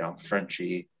or,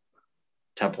 Frenchy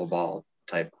temple ball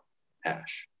type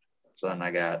hash. So then I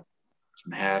got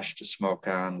some hash to smoke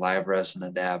on, live resin to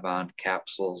dab on,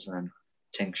 capsules and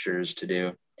tinctures to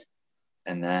do.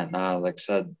 And then, like I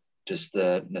said, just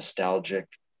the nostalgic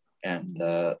and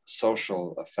the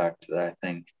social effect that I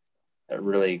think that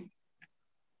really,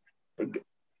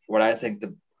 what I think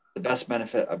the best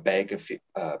benefit of bag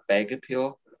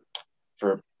appeal,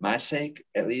 for my sake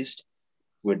at least,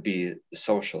 would be the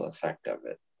social effect of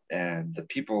it. And the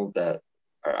people that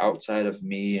are outside of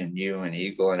me and you and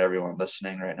Eagle and everyone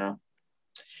listening right now,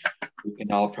 we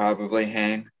can all probably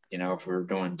hang, you know, if we're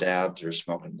doing dabs or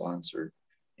smoking blunts or,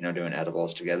 you know, doing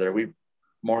edibles together. We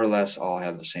more or less all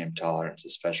have the same tolerance,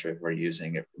 especially if we're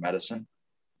using it for medicine.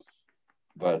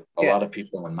 But a lot of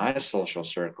people in my social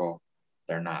circle,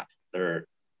 they're not. They're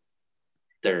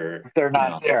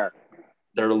not there.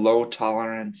 They're low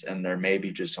tolerance, and they're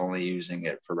maybe just only using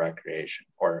it for recreation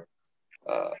or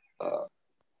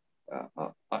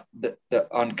the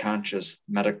unconscious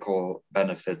medical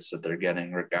benefits that they're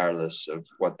getting, regardless of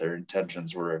what their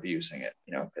intentions were of using it.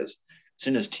 You know, because as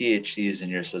soon as THC is in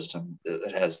your system,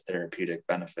 it has therapeutic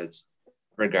benefits,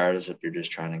 regardless if you're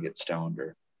just trying to get stoned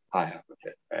or high off of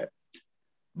it, right?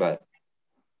 But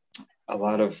a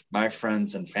lot of my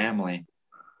friends and family,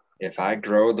 if I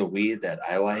grow the weed that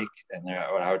I like and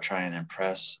what I would try and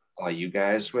impress all you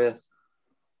guys with,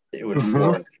 it would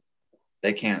floor them.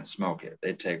 They can't smoke it.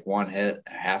 They take one hit,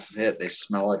 half of it, they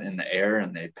smell it in the air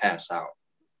and they pass out,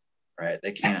 right?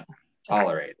 They can't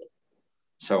tolerate it.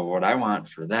 So what I want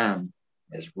for them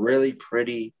is really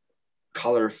pretty,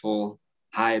 colorful,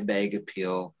 high bag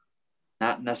appeal,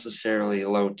 not necessarily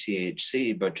low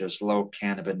THC, but just low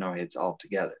cannabinoids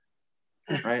altogether,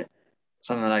 right?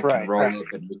 Something that I can roll up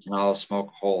and we can all smoke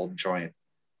a whole joint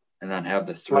and then have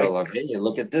the thrill of, hey,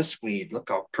 look at this weed. Look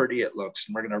how pretty it looks.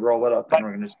 And we're going to roll it up and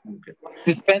we're going to smoke it.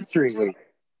 Dispensary weed.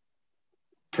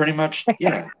 Pretty much,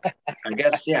 yeah. I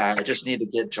guess, yeah, I just need to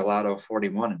get Gelato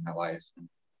 41 in my life and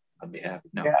I'd be happy.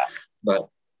 No, but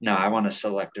no, I want to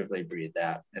selectively breed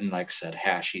that. And like I said,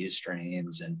 hashy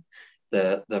strains and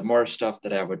the more stuff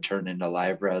that I would turn into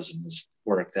live resin is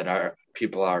work that our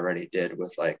people already did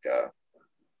with like,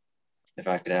 if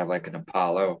I could have like an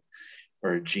Apollo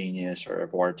or a Genius or a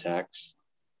Vortex,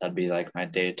 that'd be like my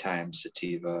daytime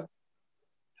sativa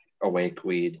awake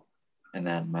weed. And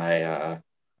then my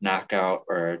knockout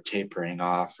or tapering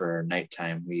off or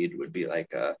nighttime weed would be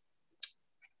like a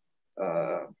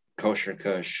kosher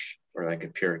kush or like a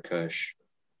pure kush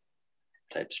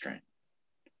type strain.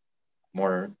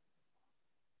 More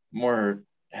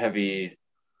heavy,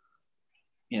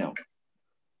 you know,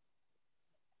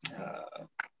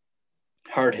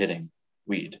 hard hitting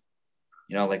weed.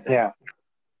 You know, like that. Yeah.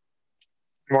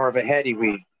 More of a heady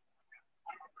weed.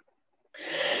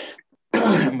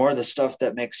 More the stuff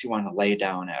that makes you want to lay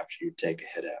down after you take a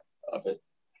hit of it.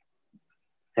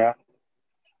 Yeah.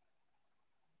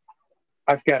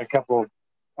 I've got a couple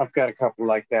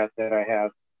like that I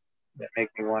have that make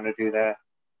me want to do that.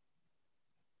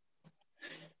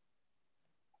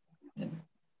 Yeah.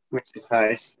 Which is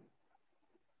nice.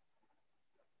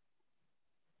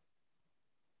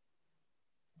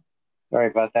 Sorry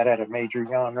about that. I had a major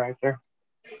yawn right there.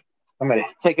 I'm going to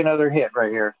take another hit right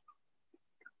here.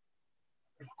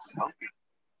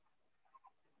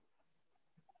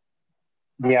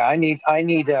 Yeah, I need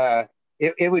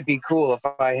it would be cool if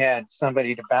I had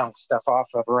somebody to bounce stuff off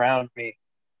of around me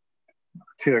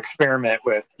to experiment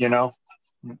with, you know,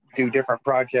 do different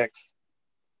projects.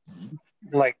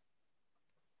 Like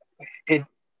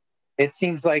it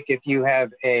seems like if you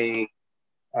have a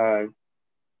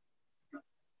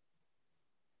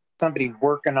somebody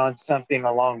working on something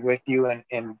along with you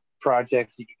and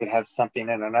projects, you could have something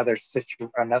in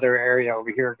another area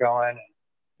over here going,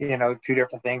 you know, two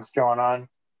different things going on.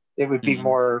 It would be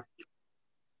more,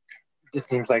 just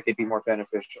seems like it'd be more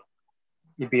beneficial.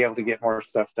 You'd be able to get more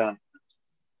stuff done.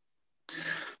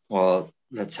 Well,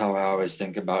 that's how I always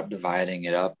think about dividing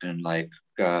it up in like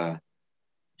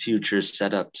future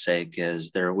setup sake, is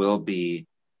there will be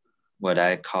what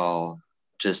I call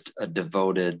just a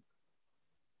devoted,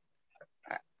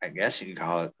 I guess you could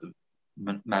call it the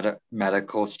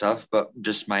medical stuff, but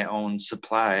just my own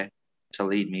supply to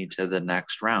lead me to the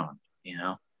next round, you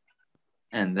know?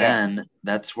 And then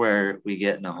that's where we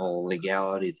get in a whole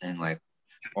legality thing, like,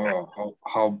 oh,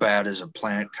 how bad is a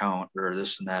plant count or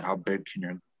this and that? How big can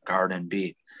your garden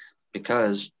be?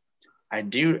 Because I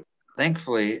do,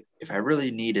 thankfully, if I really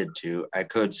needed to, I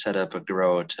could set up a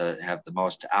grow to have the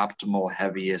most optimal,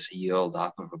 heaviest yield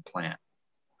off of a plant,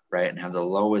 right? And have the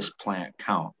lowest plant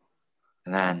count.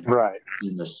 And then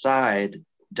in the side,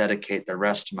 dedicate the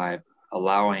rest of my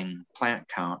allowing plant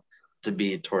count to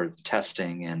be toward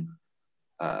testing and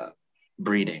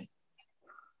breeding,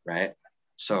 right?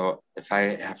 So if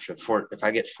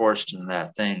I get forced into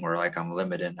that thing where like I'm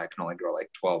limited, I can only grow like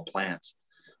 12 plants,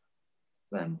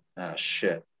 then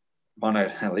shit. I want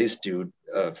to at least do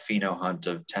a pheno hunt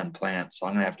of 10 plants. So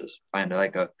I'm gonna have to find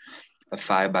like a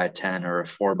 5x10 or a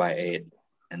 4x8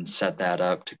 and set that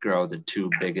up to grow the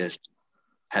two biggest,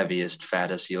 heaviest,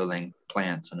 fattest yielding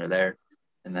plants under there.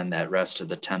 And then that rest of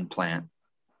the 10 plant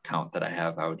count that I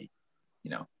have, I would,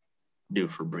 do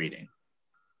for breeding.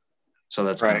 So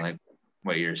that's kind of like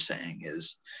what you're saying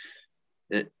is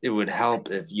it would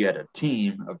help if you had a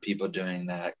team of people doing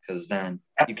that, because then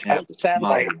you can have a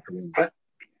satellite.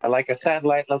 I like a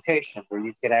satellite location where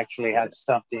you could actually have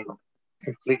something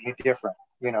completely different,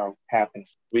 happen.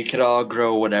 We could all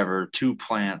grow whatever, 2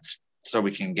 plants so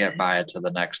we can get by to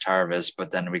the next harvest,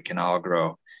 but then we can all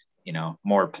grow,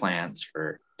 more plants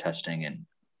for testing and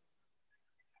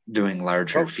doing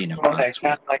larger phenotypes.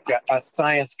 Kind of like a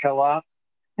science co-op.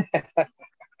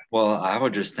 Well, I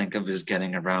would just think of as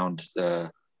getting around the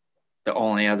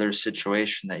only other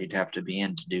situation that you'd have to be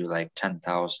in to do like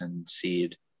 10,000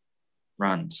 seed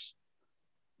runs.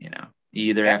 You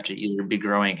either have to either be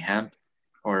growing hemp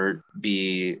or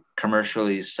be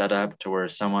commercially set up to where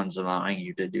someone's allowing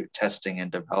you to do testing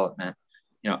and development,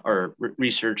 or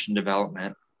research and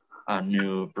development on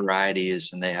new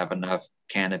varieties, and they have enough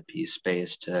canopy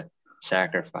space to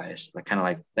sacrifice. The kind of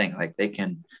like thing, like they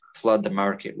can flood the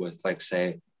market with like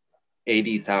say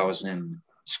 80,000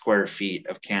 square feet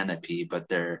of canopy, but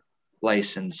their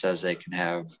license says they can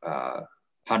have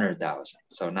 100,000.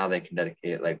 So now they can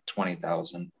dedicate like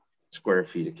 20,000 square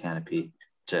feet of canopy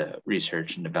to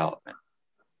research and development,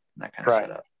 and that kind of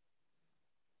setup.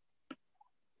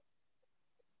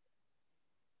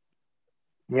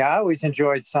 Yeah, I always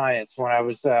enjoyed science when I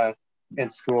was in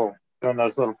school, doing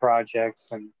those little projects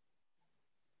and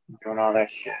doing all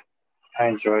that shit. I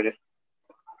enjoyed it.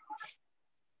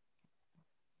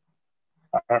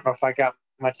 I don't know if I got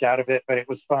much out of it, but it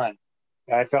was fun.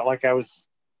 I felt like I was,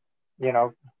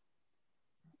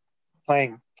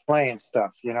 playing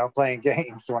stuff, playing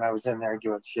games when I was in there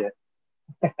doing shit.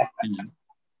 Mm-hmm.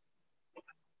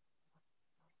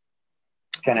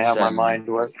 Kind of how my mind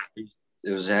worked.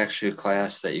 It was actually a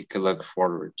class that you could look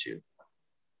forward to.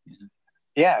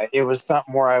 Yeah, it was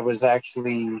something where I was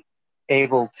actually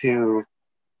able to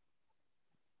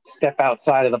step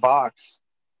outside of the box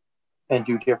and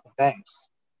do different things.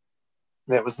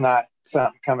 That was not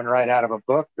something coming right out of a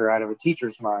book or out of a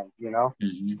teacher's mind,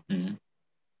 Mm-hmm. Mm-hmm.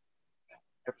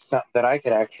 It was something that I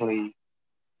could actually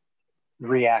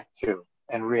react to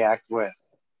and react with,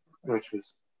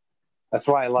 that's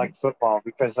why I liked football,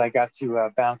 because I got to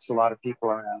bounce a lot of people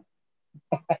around.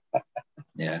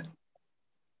 Yeah.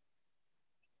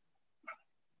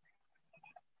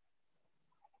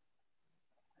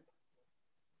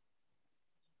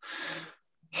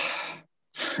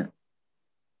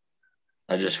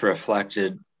 I just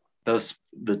reflected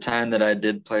the time that I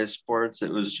did play sports,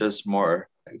 it was just more,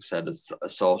 like I said, it's a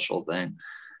social thing.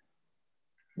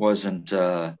 Wasn't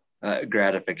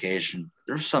gratification.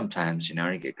 There's sometimes, you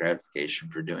get gratification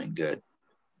for doing good,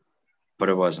 but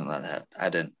it wasn't like that. I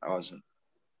wasn't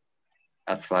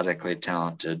athletically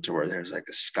talented to where there's like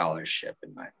a scholarship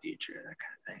in my future, that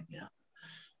kind of thing. Yeah.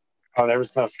 Oh, there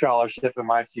was no scholarship in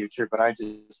my future, but I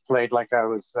just played like I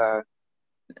was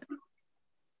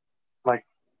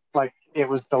like it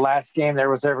was the last game there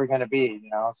was ever going to be,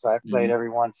 so I played every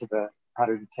one to the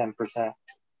 110%.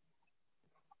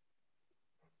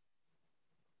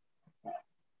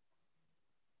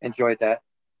 Enjoyed that.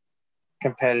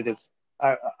 Competitive.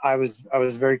 I was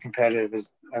very competitive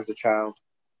as a child.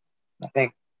 I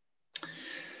think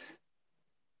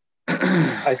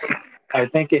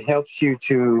it helps you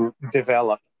to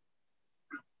develop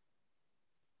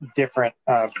different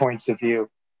points of view.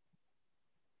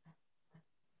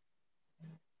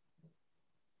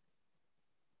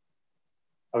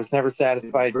 I was never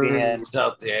satisfied being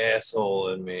out the asshole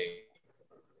in me.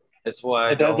 That's why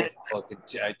I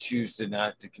choose to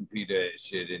not to compete at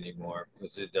shit anymore,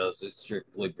 because it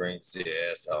strictly brings the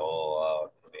asshole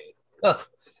out of me.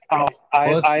 Once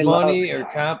money or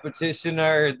competition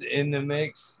are in the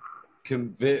mix,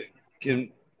 can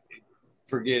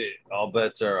forget it. All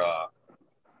bets are off.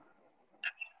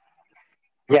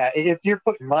 Yeah, if you're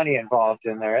putting money involved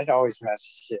in there, it always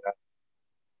messes shit up.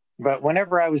 But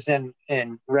whenever I was in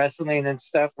wrestling and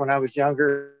stuff when I was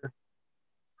younger,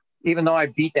 even though I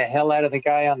beat the hell out of the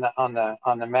guy on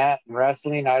the mat in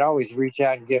wrestling, I'd always reach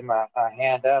out and give him a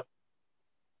hand up,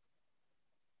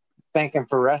 thank him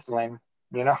for wrestling,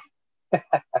 because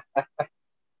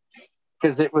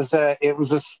it was a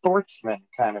sportsman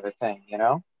kind of a thing,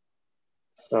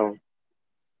 So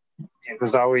it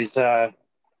was always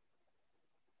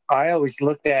I always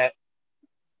looked at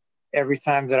every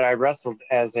time that I wrestled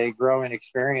as a growing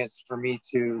experience for me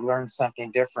to learn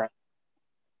something different.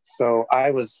 So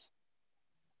I was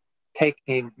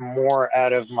taking more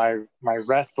out of my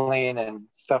wrestling and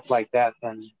stuff like that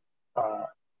than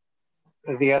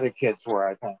the other kids were,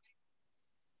 I think.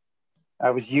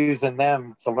 I was using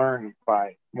them to learn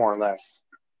by, more or less.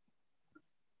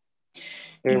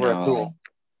 They were a tool.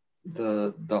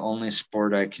 The only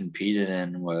sport I competed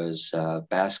in was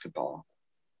basketball.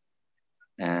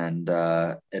 And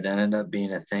it ended up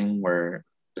being a thing where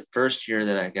the first year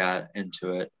that I got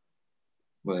into it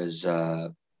was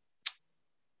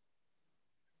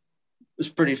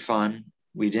pretty fun.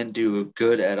 We didn't do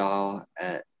good at all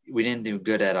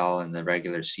in the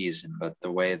regular season, but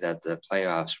the way that the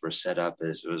playoffs were set up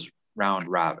is it was round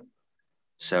robin.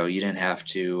 So you didn't have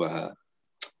to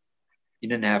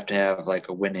have like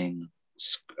a winning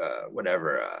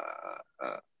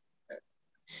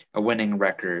a winning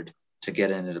record to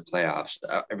get into the playoffs.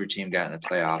 Every team got in the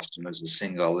playoffs and it was a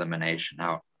single elimination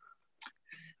out.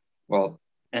 Well,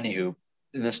 anywho,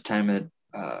 in this time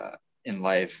in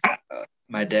life,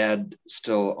 my dad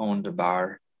still owned a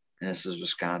bar, and this is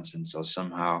Wisconsin, so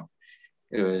somehow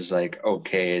it was like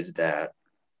okayed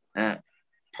that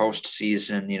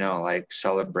post-season, like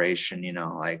celebration,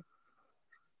 like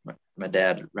my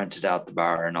dad rented out the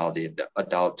bar and all the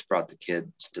adults brought the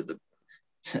kids to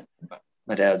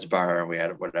my dad's bar, and we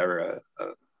had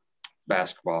a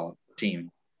basketball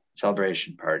team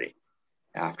celebration party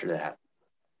after that.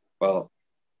 Well,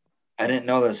 I didn't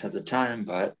know this at the time,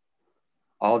 but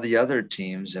all the other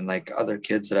teams and like other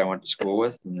kids that I went to school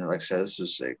with, and like I said, this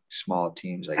was like small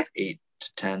teams, like 8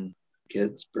 to 10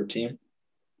 kids per team.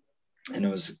 And it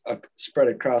was spread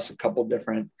across a couple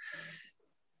different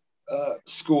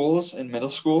schools in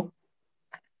middle school,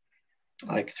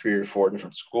 like 3 or 4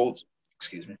 different schools,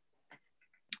 excuse me.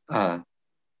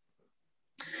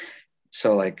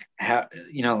 So like,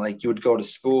 like you would go to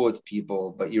school with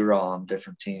people, but you were all on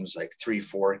different teams, like 3,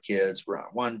 4 kids were on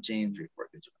one team, 3, 4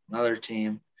 kids were on another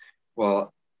team.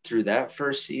 Well, through that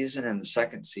first season and the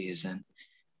second season,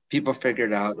 people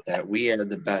figured out that we had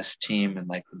the best team and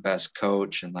like the best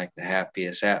coach and like the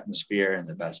happiest atmosphere and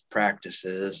the best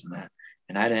practices and that.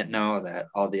 And I didn't know that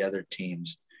all the other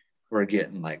teams were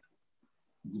getting like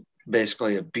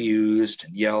basically abused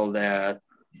and yelled at.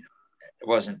 It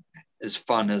wasn't as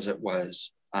fun as it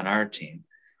was on our team.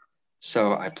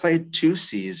 So I played 2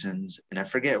 seasons and I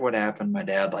forget what happened. My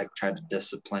dad like tried to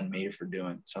discipline me for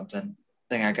doing something. I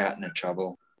think I got into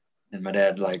trouble, and my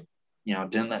dad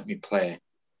didn't let me play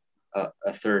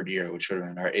a third year, which would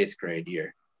have been our 8th grade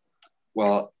year.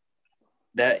 Well,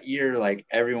 that year, like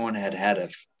everyone had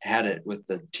it with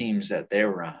the teams that they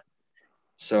were on.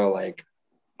 So like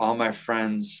all my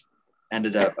friends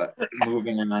ended up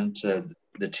moving on to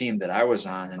the team that I was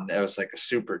on, and it was like a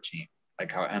super team,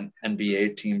 like how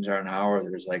NBA teams are now, where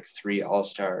there's like 3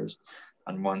 all-stars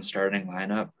on one starting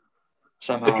lineup.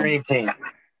 Somehow, the dream team.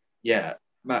 Yeah,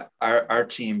 our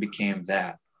team became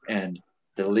that, and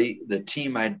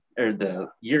the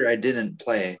year I didn't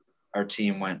play, our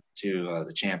team went to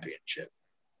the championship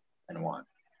and won.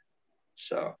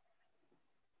 So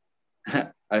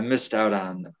I missed out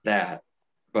on that,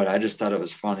 but I just thought it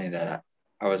was funny that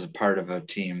I was a part of a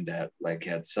team that like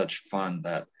had such fun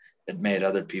that it made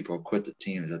other people quit the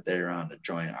teams that they were on to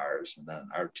join ours, and then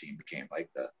our team became like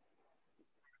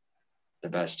the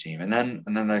best team. And then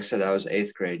like I said, that was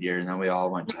 8th grade year, and then we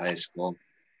all went to high school,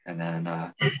 and then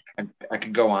I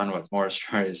could go on with more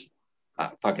stories.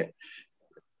 Fuck it.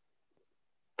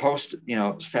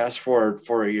 Fast forward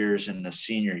 4 years in the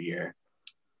senior year,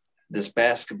 this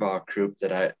basketball group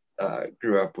that I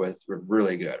grew up with were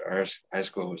really good. Our high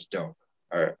school was dope.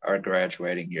 Our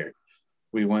graduating year,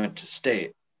 we went to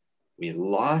state. We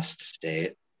lost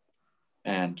state,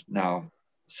 and now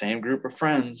same group of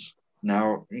friends.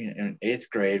 Now in 8th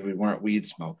grade, we weren't weed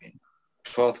smoking.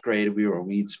 12th grade, we were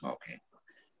weed smoking.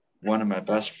 One of my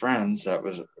best friends that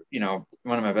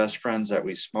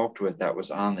we smoked with that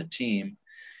was on the team,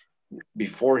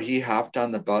 before he hopped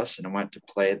on the bus and went to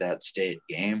play that state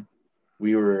game,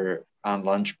 we were on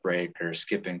lunch break or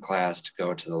skipping class to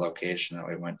go to the location that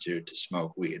we went to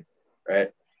smoke weed,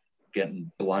 right?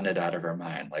 Getting blunted out of our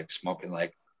mind, like smoking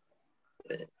like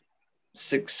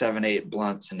 6, 7, 8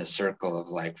 blunts in a circle of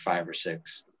like 5 or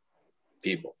 6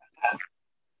 people.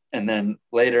 And then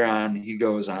later on, he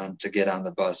goes on to get on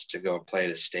the bus to go play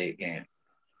the state game.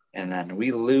 And then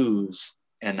we lose,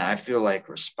 and I feel like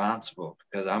responsible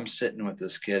because I'm sitting with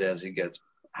this kid as he gets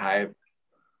high,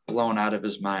 blown out of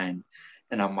his mind.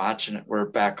 And I'm watching it. We're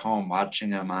back home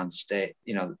watching him on state,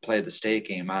 play the state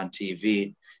game on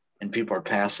TV. and people are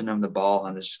passing him the ball,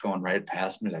 and it's just going right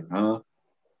past him. He's like, huh?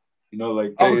 You know,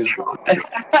 like, Oh, days.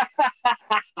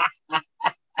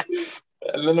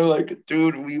 And then I'm like,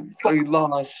 dude, we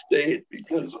lost state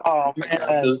because oh I got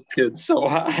man, this kid so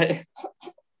high.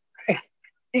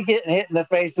 you getting hit in the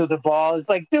face with the ball. It's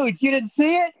like, dude, you didn't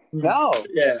see it? No.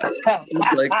 Yeah, just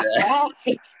like that.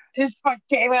 Just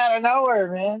came out of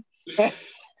nowhere, man.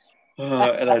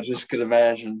 And I just could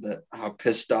imagine that how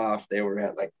pissed off they were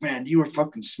at. Like, man, you were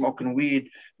fucking smoking weed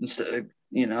instead of,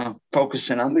 you know,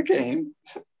 focusing on the game.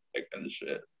 That kind of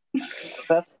shit.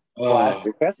 That's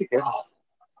classic. That's a good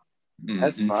one.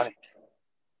 That's funny.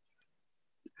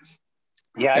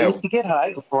 Yeah, I used to get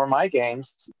high before my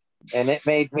games, and it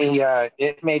made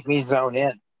me zone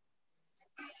in.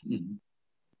 Mm-hmm.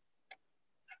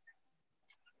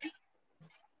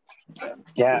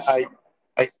 Yeah,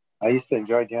 I used to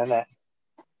enjoy doing that.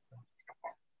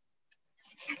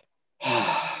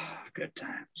 Good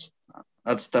times.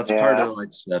 That's part of, like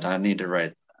I said, I need to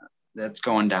write. That's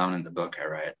going down in the book I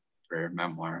write for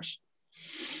memoirs.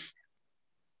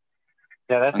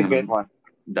 Yeah, that's a good one.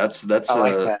 That's I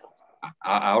like that.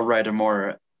 I'll write a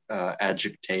more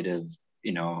adjective,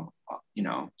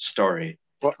 story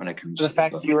when it comes to the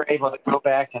fact that you were able to go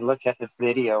back and look at the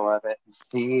video of it and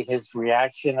see his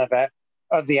reaction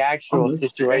of the actual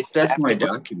situation. It's definitely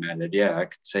documented. Yeah, I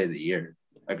could say the year.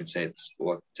 I could say the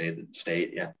school. I could say the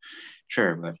state. Yeah,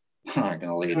 sure, but I'm not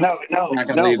gonna leave. No, I'm not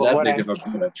gonna leave that big of a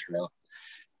bullet trail.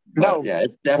 But, yeah,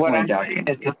 it's definitely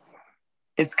documented.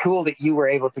 It's cool that you were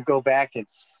able to go back and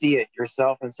see it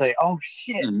yourself and say, "Oh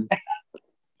shit." Mm-hmm.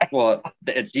 Well,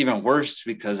 it's even worse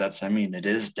because it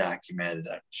is documented.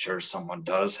 I'm sure someone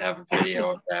does have a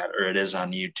video of that, or it is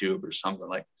on YouTube or something.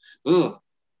 Like, ugh.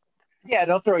 Yeah,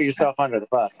 don't throw yourself under the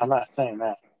bus. I'm not saying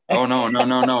that. Oh, no.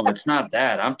 It's not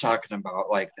that. I'm talking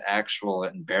about like the actual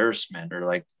embarrassment, or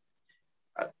like,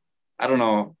 I don't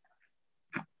know.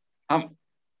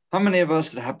 How many of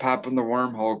us that have popped in the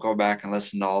wormhole go back and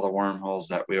listen to all the wormholes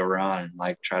that we were on and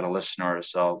like try to listen to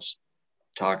ourselves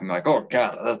talking like, oh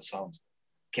God, that sounds,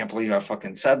 can't believe I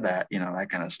fucking said that, that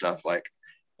kind of stuff. Like,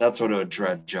 that's what it would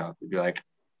dredge up. It'd be like,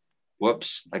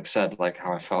 whoops, like said, like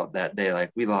how I felt that day,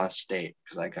 like we lost state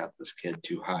because I got this kid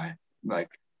too high. Like,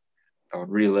 I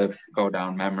would go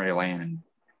down memory lane and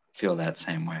feel that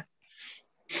same way.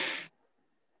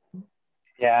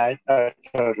 Yeah, I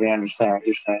totally understand what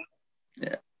you're saying.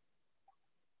 Yeah.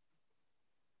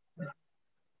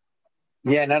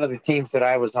 Yeah, none of the teams that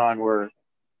I was on were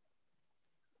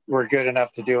good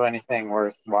enough to do anything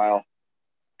worthwhile.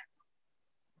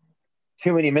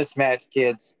 Too many mismatched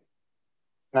kids,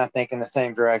 not thinking the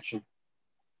same direction.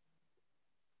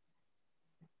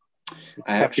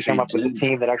 I have to come up with a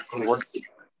team that actually works.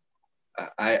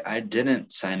 I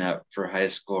didn't sign up for high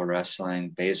school wrestling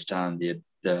based on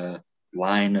the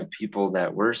line of people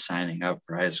that were signing up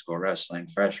for high school wrestling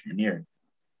freshman year.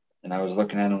 And I was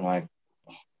looking at them like,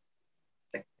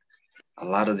 a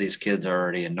lot of these kids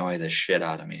already annoy the shit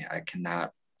out of me. I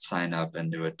cannot sign up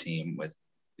into a team with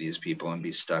these people and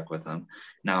be stuck with them.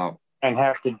 Now, and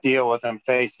have to deal with them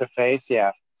face to face.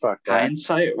 Yeah, fuck that.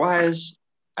 Hindsight wise,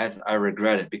 I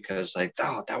regret it because like,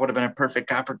 that would have been a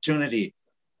perfect opportunity.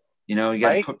 You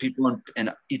got to put people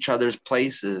in each other's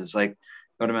places. Like, it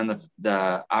would have been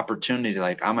the opportunity.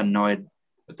 Like, I'm annoyed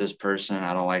with this person.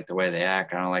 I don't like the way they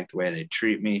act. I don't like the way they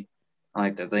treat me. I don't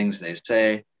like the things they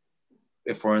say.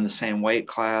 If we're in the same weight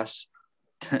class,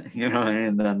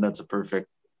 and then that's a perfect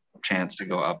chance to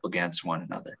go up against one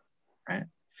another. Right.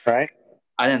 Right.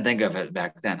 I didn't think of it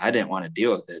back then. I didn't want to deal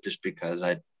with it just because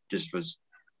I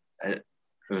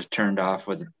was turned off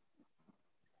with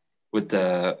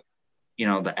the,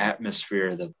 the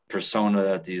atmosphere, the persona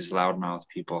that these loudmouth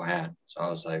people had. So I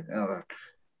was like, oh,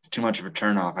 it's too much of a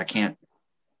turnoff. I can't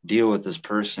deal with this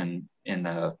person in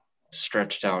a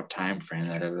stretched out time frame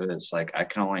that it is. Like, I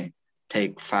can only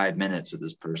take 5 minutes with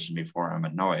this person before I'm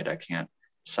annoyed. I can't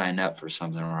sign up for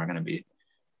something where I'm going to be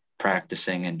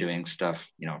practicing and doing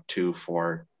stuff, 2,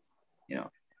 4,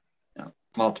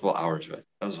 multiple hours with.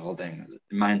 That was the whole thing.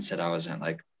 The mindset I was in,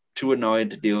 like, too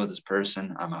annoyed to deal with this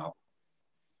person. I'm out.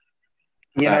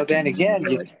 Then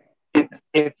again,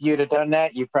 if you'd have done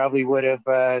that, you probably would have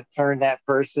turned that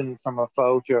person from a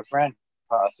foe to a friend,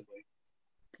 possibly.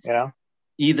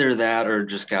 Either that or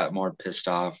just got more pissed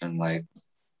off and, like,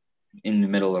 in the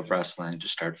middle of wrestling,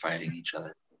 just start fighting each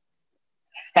other.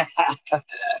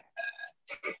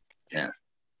 Yeah.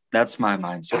 That's my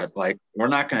mindset. Like, we're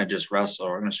not going to just wrestle.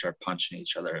 We're going to start punching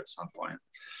each other at some point.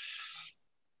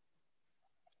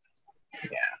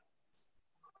 Yeah.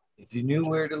 If you knew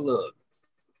where to look.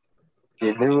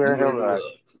 You knew where to look.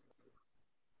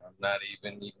 not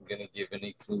even gonna give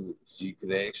any clues. You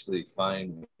could actually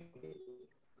find me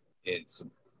in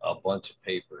a bunch of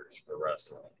papers for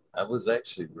wrestling. I was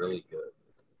actually really good.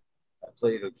 I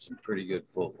played some pretty good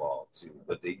football too,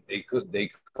 but they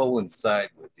coincide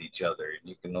with each other, and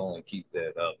you can only keep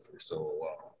that up for so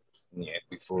long. Yeah,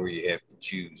 before you have to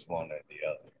choose one or the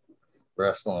other.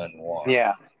 Wrestling one.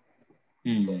 Yeah.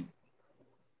 Mm.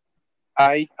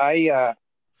 I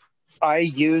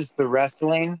use the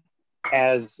wrestling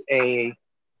as an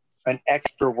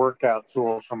extra workout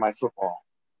tool for my football.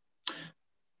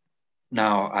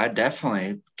 Now, I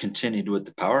definitely continued with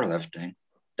the powerlifting.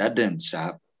 That didn't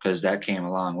stop because that came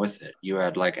along with it. You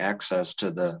had like access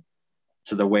to the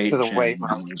weight gym.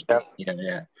 Room. Yep.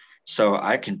 Yeah. So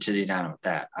I continued on with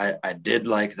that. I did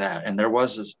like that, and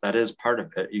that is part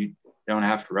of it. You don't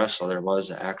have to wrestle. There was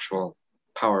an actual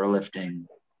powerlifting,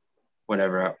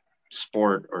 whatever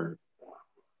sport or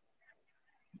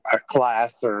a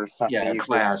class or something. Yeah, a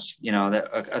class.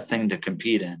 A thing to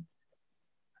compete in.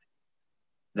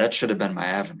 That should have been my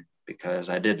avenue because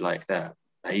I did like that.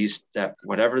 I used that,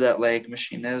 whatever that leg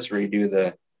machine is, where you do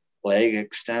the leg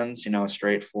extends,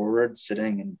 straight forward,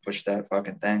 sitting and push that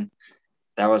fucking thing.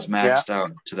 That was maxed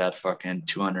out to that fucking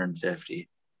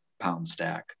 250-pound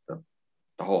stack. The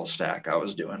whole stack. I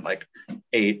was doing like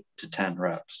 8 to 10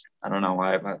 reps. I don't know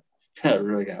why, but I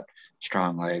really got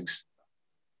strong legs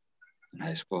in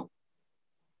high school.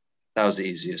 That was the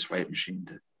easiest weight machine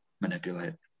to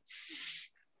manipulate.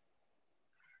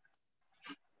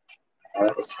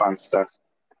 That was fun stuff.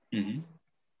 Mm-hmm.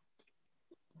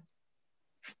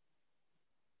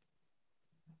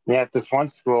 Yeah, at this one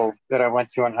school that I went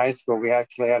to in high school, we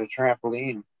actually had a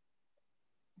trampoline,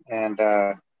 and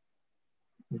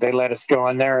they let us go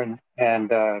in there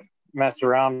and mess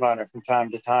around on it from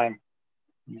time to time.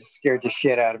 It scared the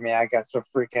shit out of me. I got so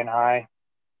freaking high.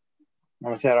 I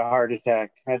almost had a heart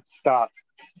attack. I had to stop.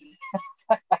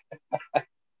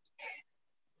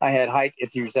 I had height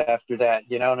issues after that.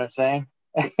 You know what I'm saying?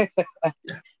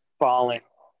 Falling.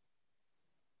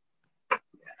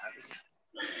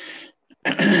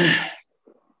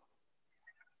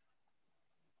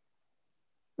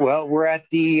 Well, we're at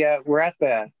the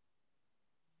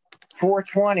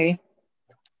 420.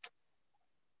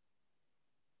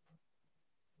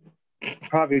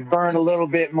 Probably burn a little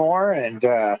bit more and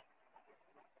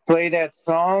play that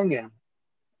song and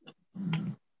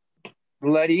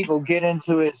let Eagle get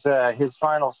into his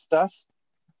final stuff.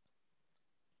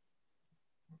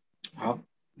 Well,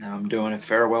 now I'm doing a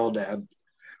farewell dab.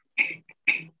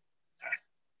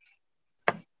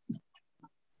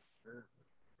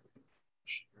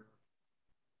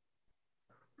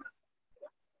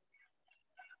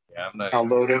 Yeah, I'm not. I'll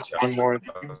load up one more.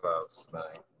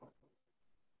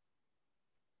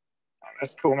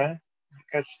 That's cool, man.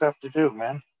 Got stuff to do,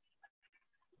 man.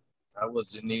 I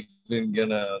wasn't even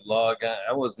gonna log on.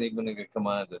 I wasn't even gonna come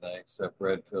on tonight, except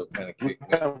Red Pill kind of kicked me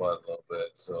in the butt a little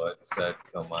bit, so I decided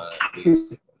to come on at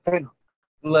least.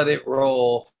 Let it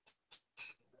roll.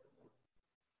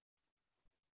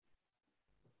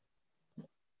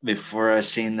 Before I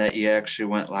seen that you actually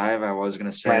went live, I was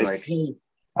gonna say like, hey,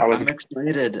 I'm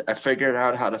excited. I figured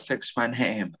out how to fix my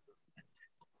name.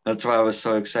 That's why I was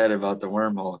so excited about the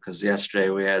wormhole, because yesterday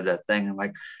we had that thing. I'm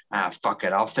like, fuck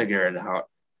it, I'll figure it out.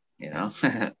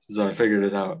 So I figured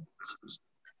it out. So I was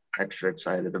extra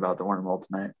excited about the wormhole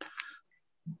tonight.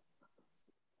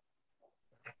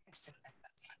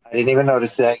 I didn't even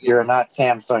notice that. You're not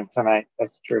Samsung tonight.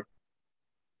 That's true.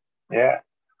 Yeah.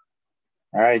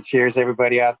 All right. Cheers,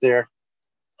 everybody out there.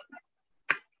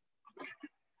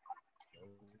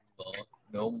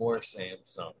 No more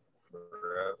Samsung.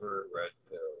 Forever Red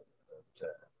Pill.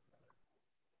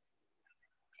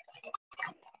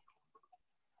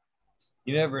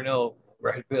 You never know,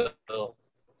 Red Pill.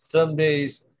 Some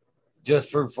days,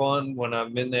 just for fun, when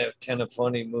I'm in that kind of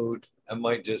funny mood, I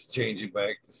might just change it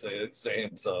back to say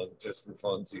Samsung, just for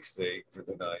funsies' sake, for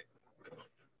the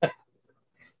night.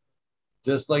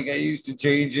 Just like I used to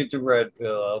change it to Red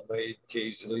Pill, I may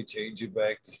occasionally change it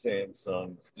back to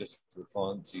Samsung, just for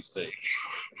funsies' sake.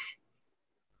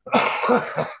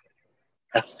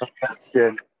 That's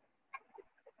good.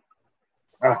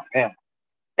 Oh, man.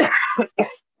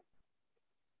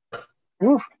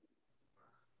 Woo.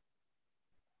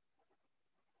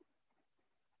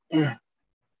 That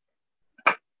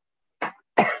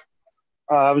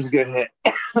was a good hit.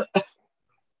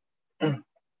 I'm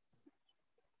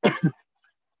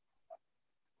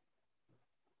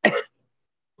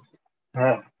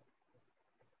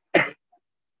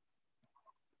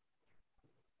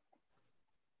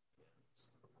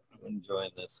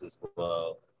enjoying this as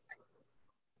well.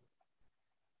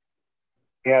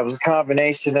 Yeah, it was a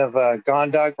combination of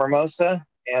Gondog Mimosa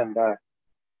and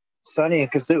Sunny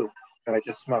and Kazoo that I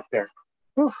just smoked there.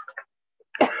 Whew.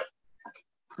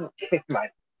 Kick my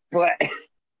butt.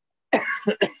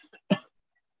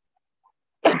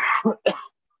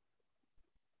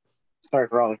 Sorry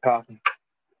for all the coughing.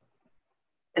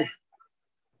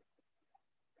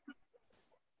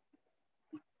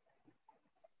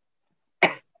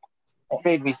 It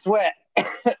made me sweat.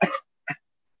 That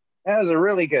was a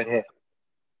really good hit.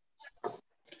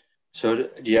 So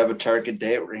do you have a target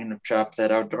date where you're going to chop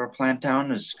that outdoor plant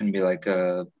down? Is it going to be like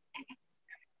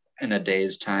in a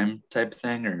day's time type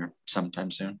thing or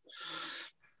sometime soon?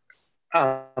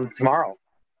 Tomorrow.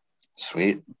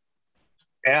 Sweet.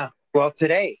 Yeah. Well,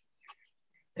 today.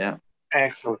 Yeah.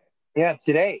 Actually. Yeah,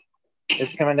 today.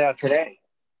 It's coming out today.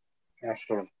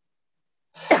 Actually.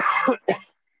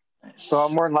 Nice. So I'll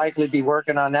more than likely be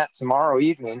working on that tomorrow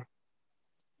evening.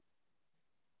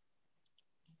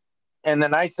 And the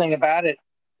nice thing about it,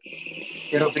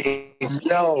 it'll be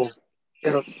no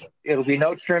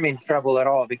trimming trouble at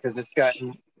all because it's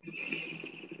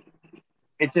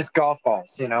just golf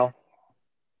balls, you know.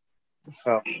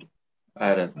 So I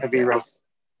had it'd be real.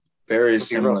 very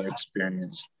similar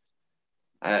experience.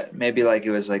 Maybe like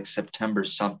it was like September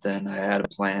something. I had a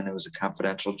plan. It was a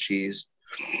confidential cheese.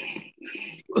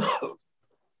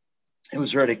 It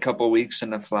was already a couple weeks in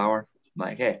the flower. I'm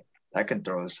like, hey, I can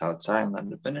throw this outside and let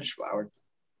it finish flower.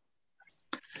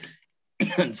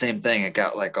 And same thing. It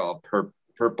got like all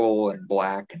purple and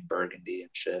black and burgundy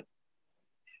and shit.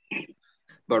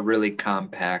 But really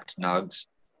compact nugs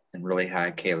and really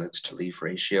high calyx to leaf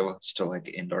ratio. Still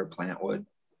like indoor plant wood.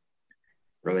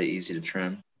 Really easy to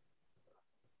trim.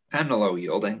 Kind of low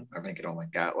yielding. I think it only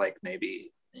got like maybe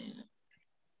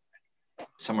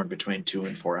somewhere between 2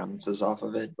 and 4 ounces off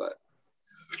of it, but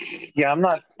yeah, I'm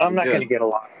not going to get a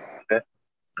lot of it.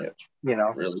 Yeah, you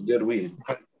know, really good weed.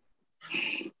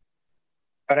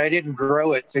 But I didn't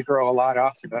grow it to grow a lot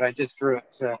off of it. I just grew it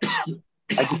to,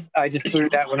 I just threw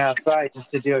that one outside just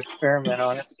to do an experiment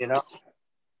on it, you know.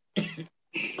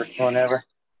 First one ever.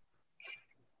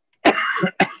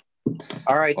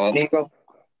 All right, Well, Nico.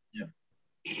 Yeah.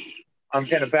 I'm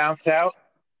going to bounce out.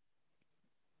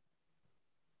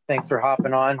 Thanks for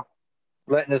hopping on,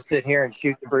 letting us sit here and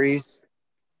shoot the breeze.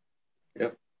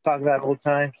 Yep. Talk about old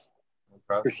times. No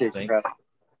problem. Appreciate you, brother.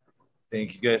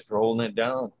 Thank you guys for holding it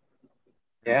down.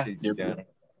 Yeah. Appreciate you, Johnny.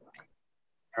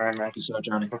 All right, man. Peace out,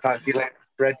 Johnny. We'll talk to you later.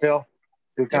 Red Pill,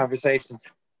 good conversations.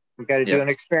 We got to do an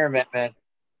experiment, man.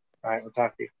 All right, we'll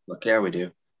talk to you. Look, yeah, we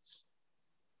do.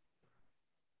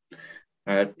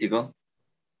 All right, Eagle.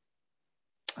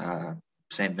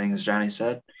 Same thing as Johnny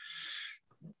said.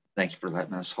 Thank you for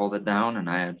letting us hold it down, and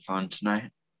I had fun tonight.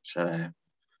 So I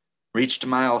reached a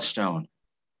milestone.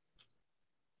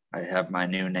 I have my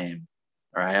new name,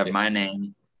 or I have my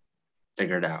name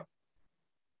figured out.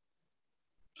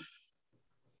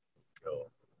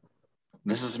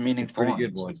 This is a meaningful Pretty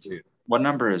good one too. What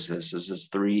number is this? Is this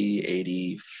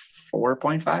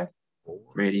 384.5?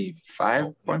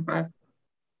 385.5?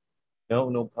 No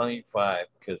 0.5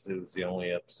 because it was the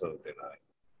only episode tonight.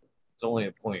 It's only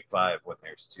a 0.5 when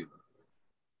there's 2.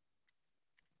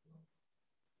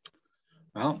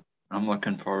 Well, I'm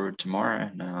looking forward to more,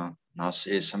 and I'll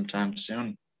see you sometime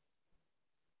soon.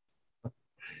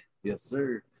 Yes,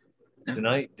 sir. Yeah.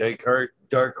 Tonight,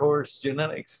 Dark Horse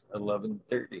Genetics,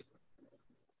 11:30.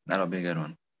 That'll be a good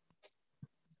one.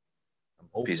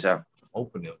 Peace out. I'm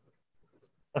hoping it.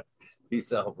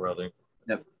 Peace out, brother.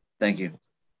 Yep. Thank you.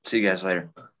 See you guys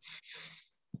later.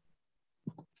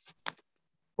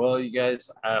 Well, you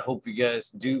guys, I hope you guys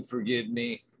do forgive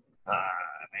me. Man,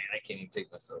 I can't even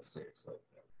take myself seriously.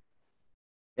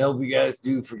 I hope you guys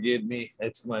do forgive me.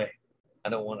 That's I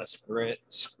don't want to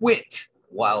squint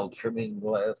while trimming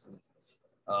glasses.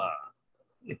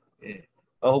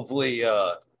 Hopefully,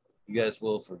 you guys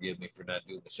will forgive me for not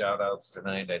doing the shout outs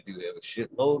tonight. I do have a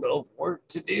shitload of work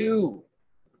to do.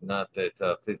 Not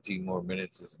that 15 more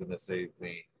minutes is going to save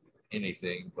me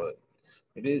anything, but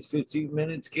it is 15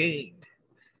 minutes gained.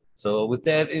 So with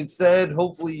that being said,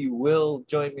 hopefully you will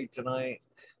join me tonight,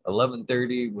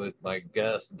 11:30 with my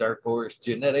guest, Dark Horse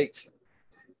Genetics.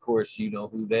 Of course, you know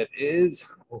who that is.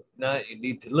 If not, you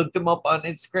need to look them up on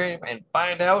Instagram and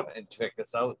find out and check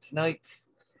us out tonight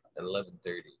at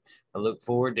 11:30. I look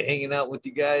forward to hanging out with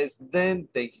you guys then.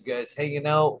 Thank you guys hanging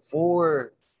out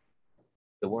for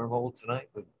the wormhole tonight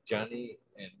with Johnny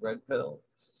and Red Pill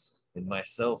and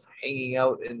myself hanging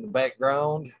out in the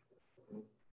background.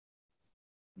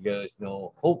 You guys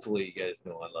know, hopefully you guys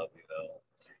know I love you though.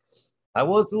 I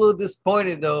was a little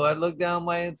disappointed though. I looked down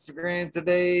my Instagram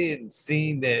today and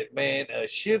seen that, man, a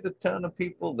shit a ton of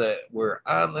people that were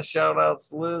on the shout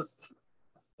outs list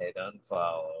had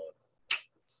unfollowed.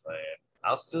 Saying,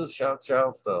 I'll still shout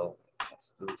though. I'll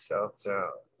still shout.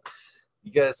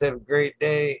 You guys have a great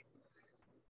day.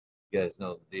 You guys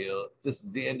know the deal. If this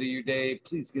is the end of your day,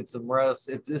 please get some rest.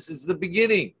 If this is the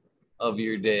beginning of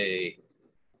your day,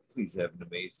 please have an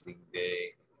amazing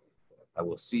day. I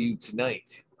will see you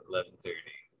tonight, 11:30.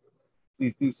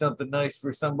 Please do something nice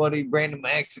for somebody. Random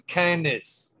acts of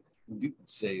kindness do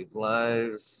save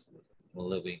lives. I'm a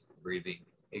living, breathing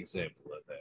example of that.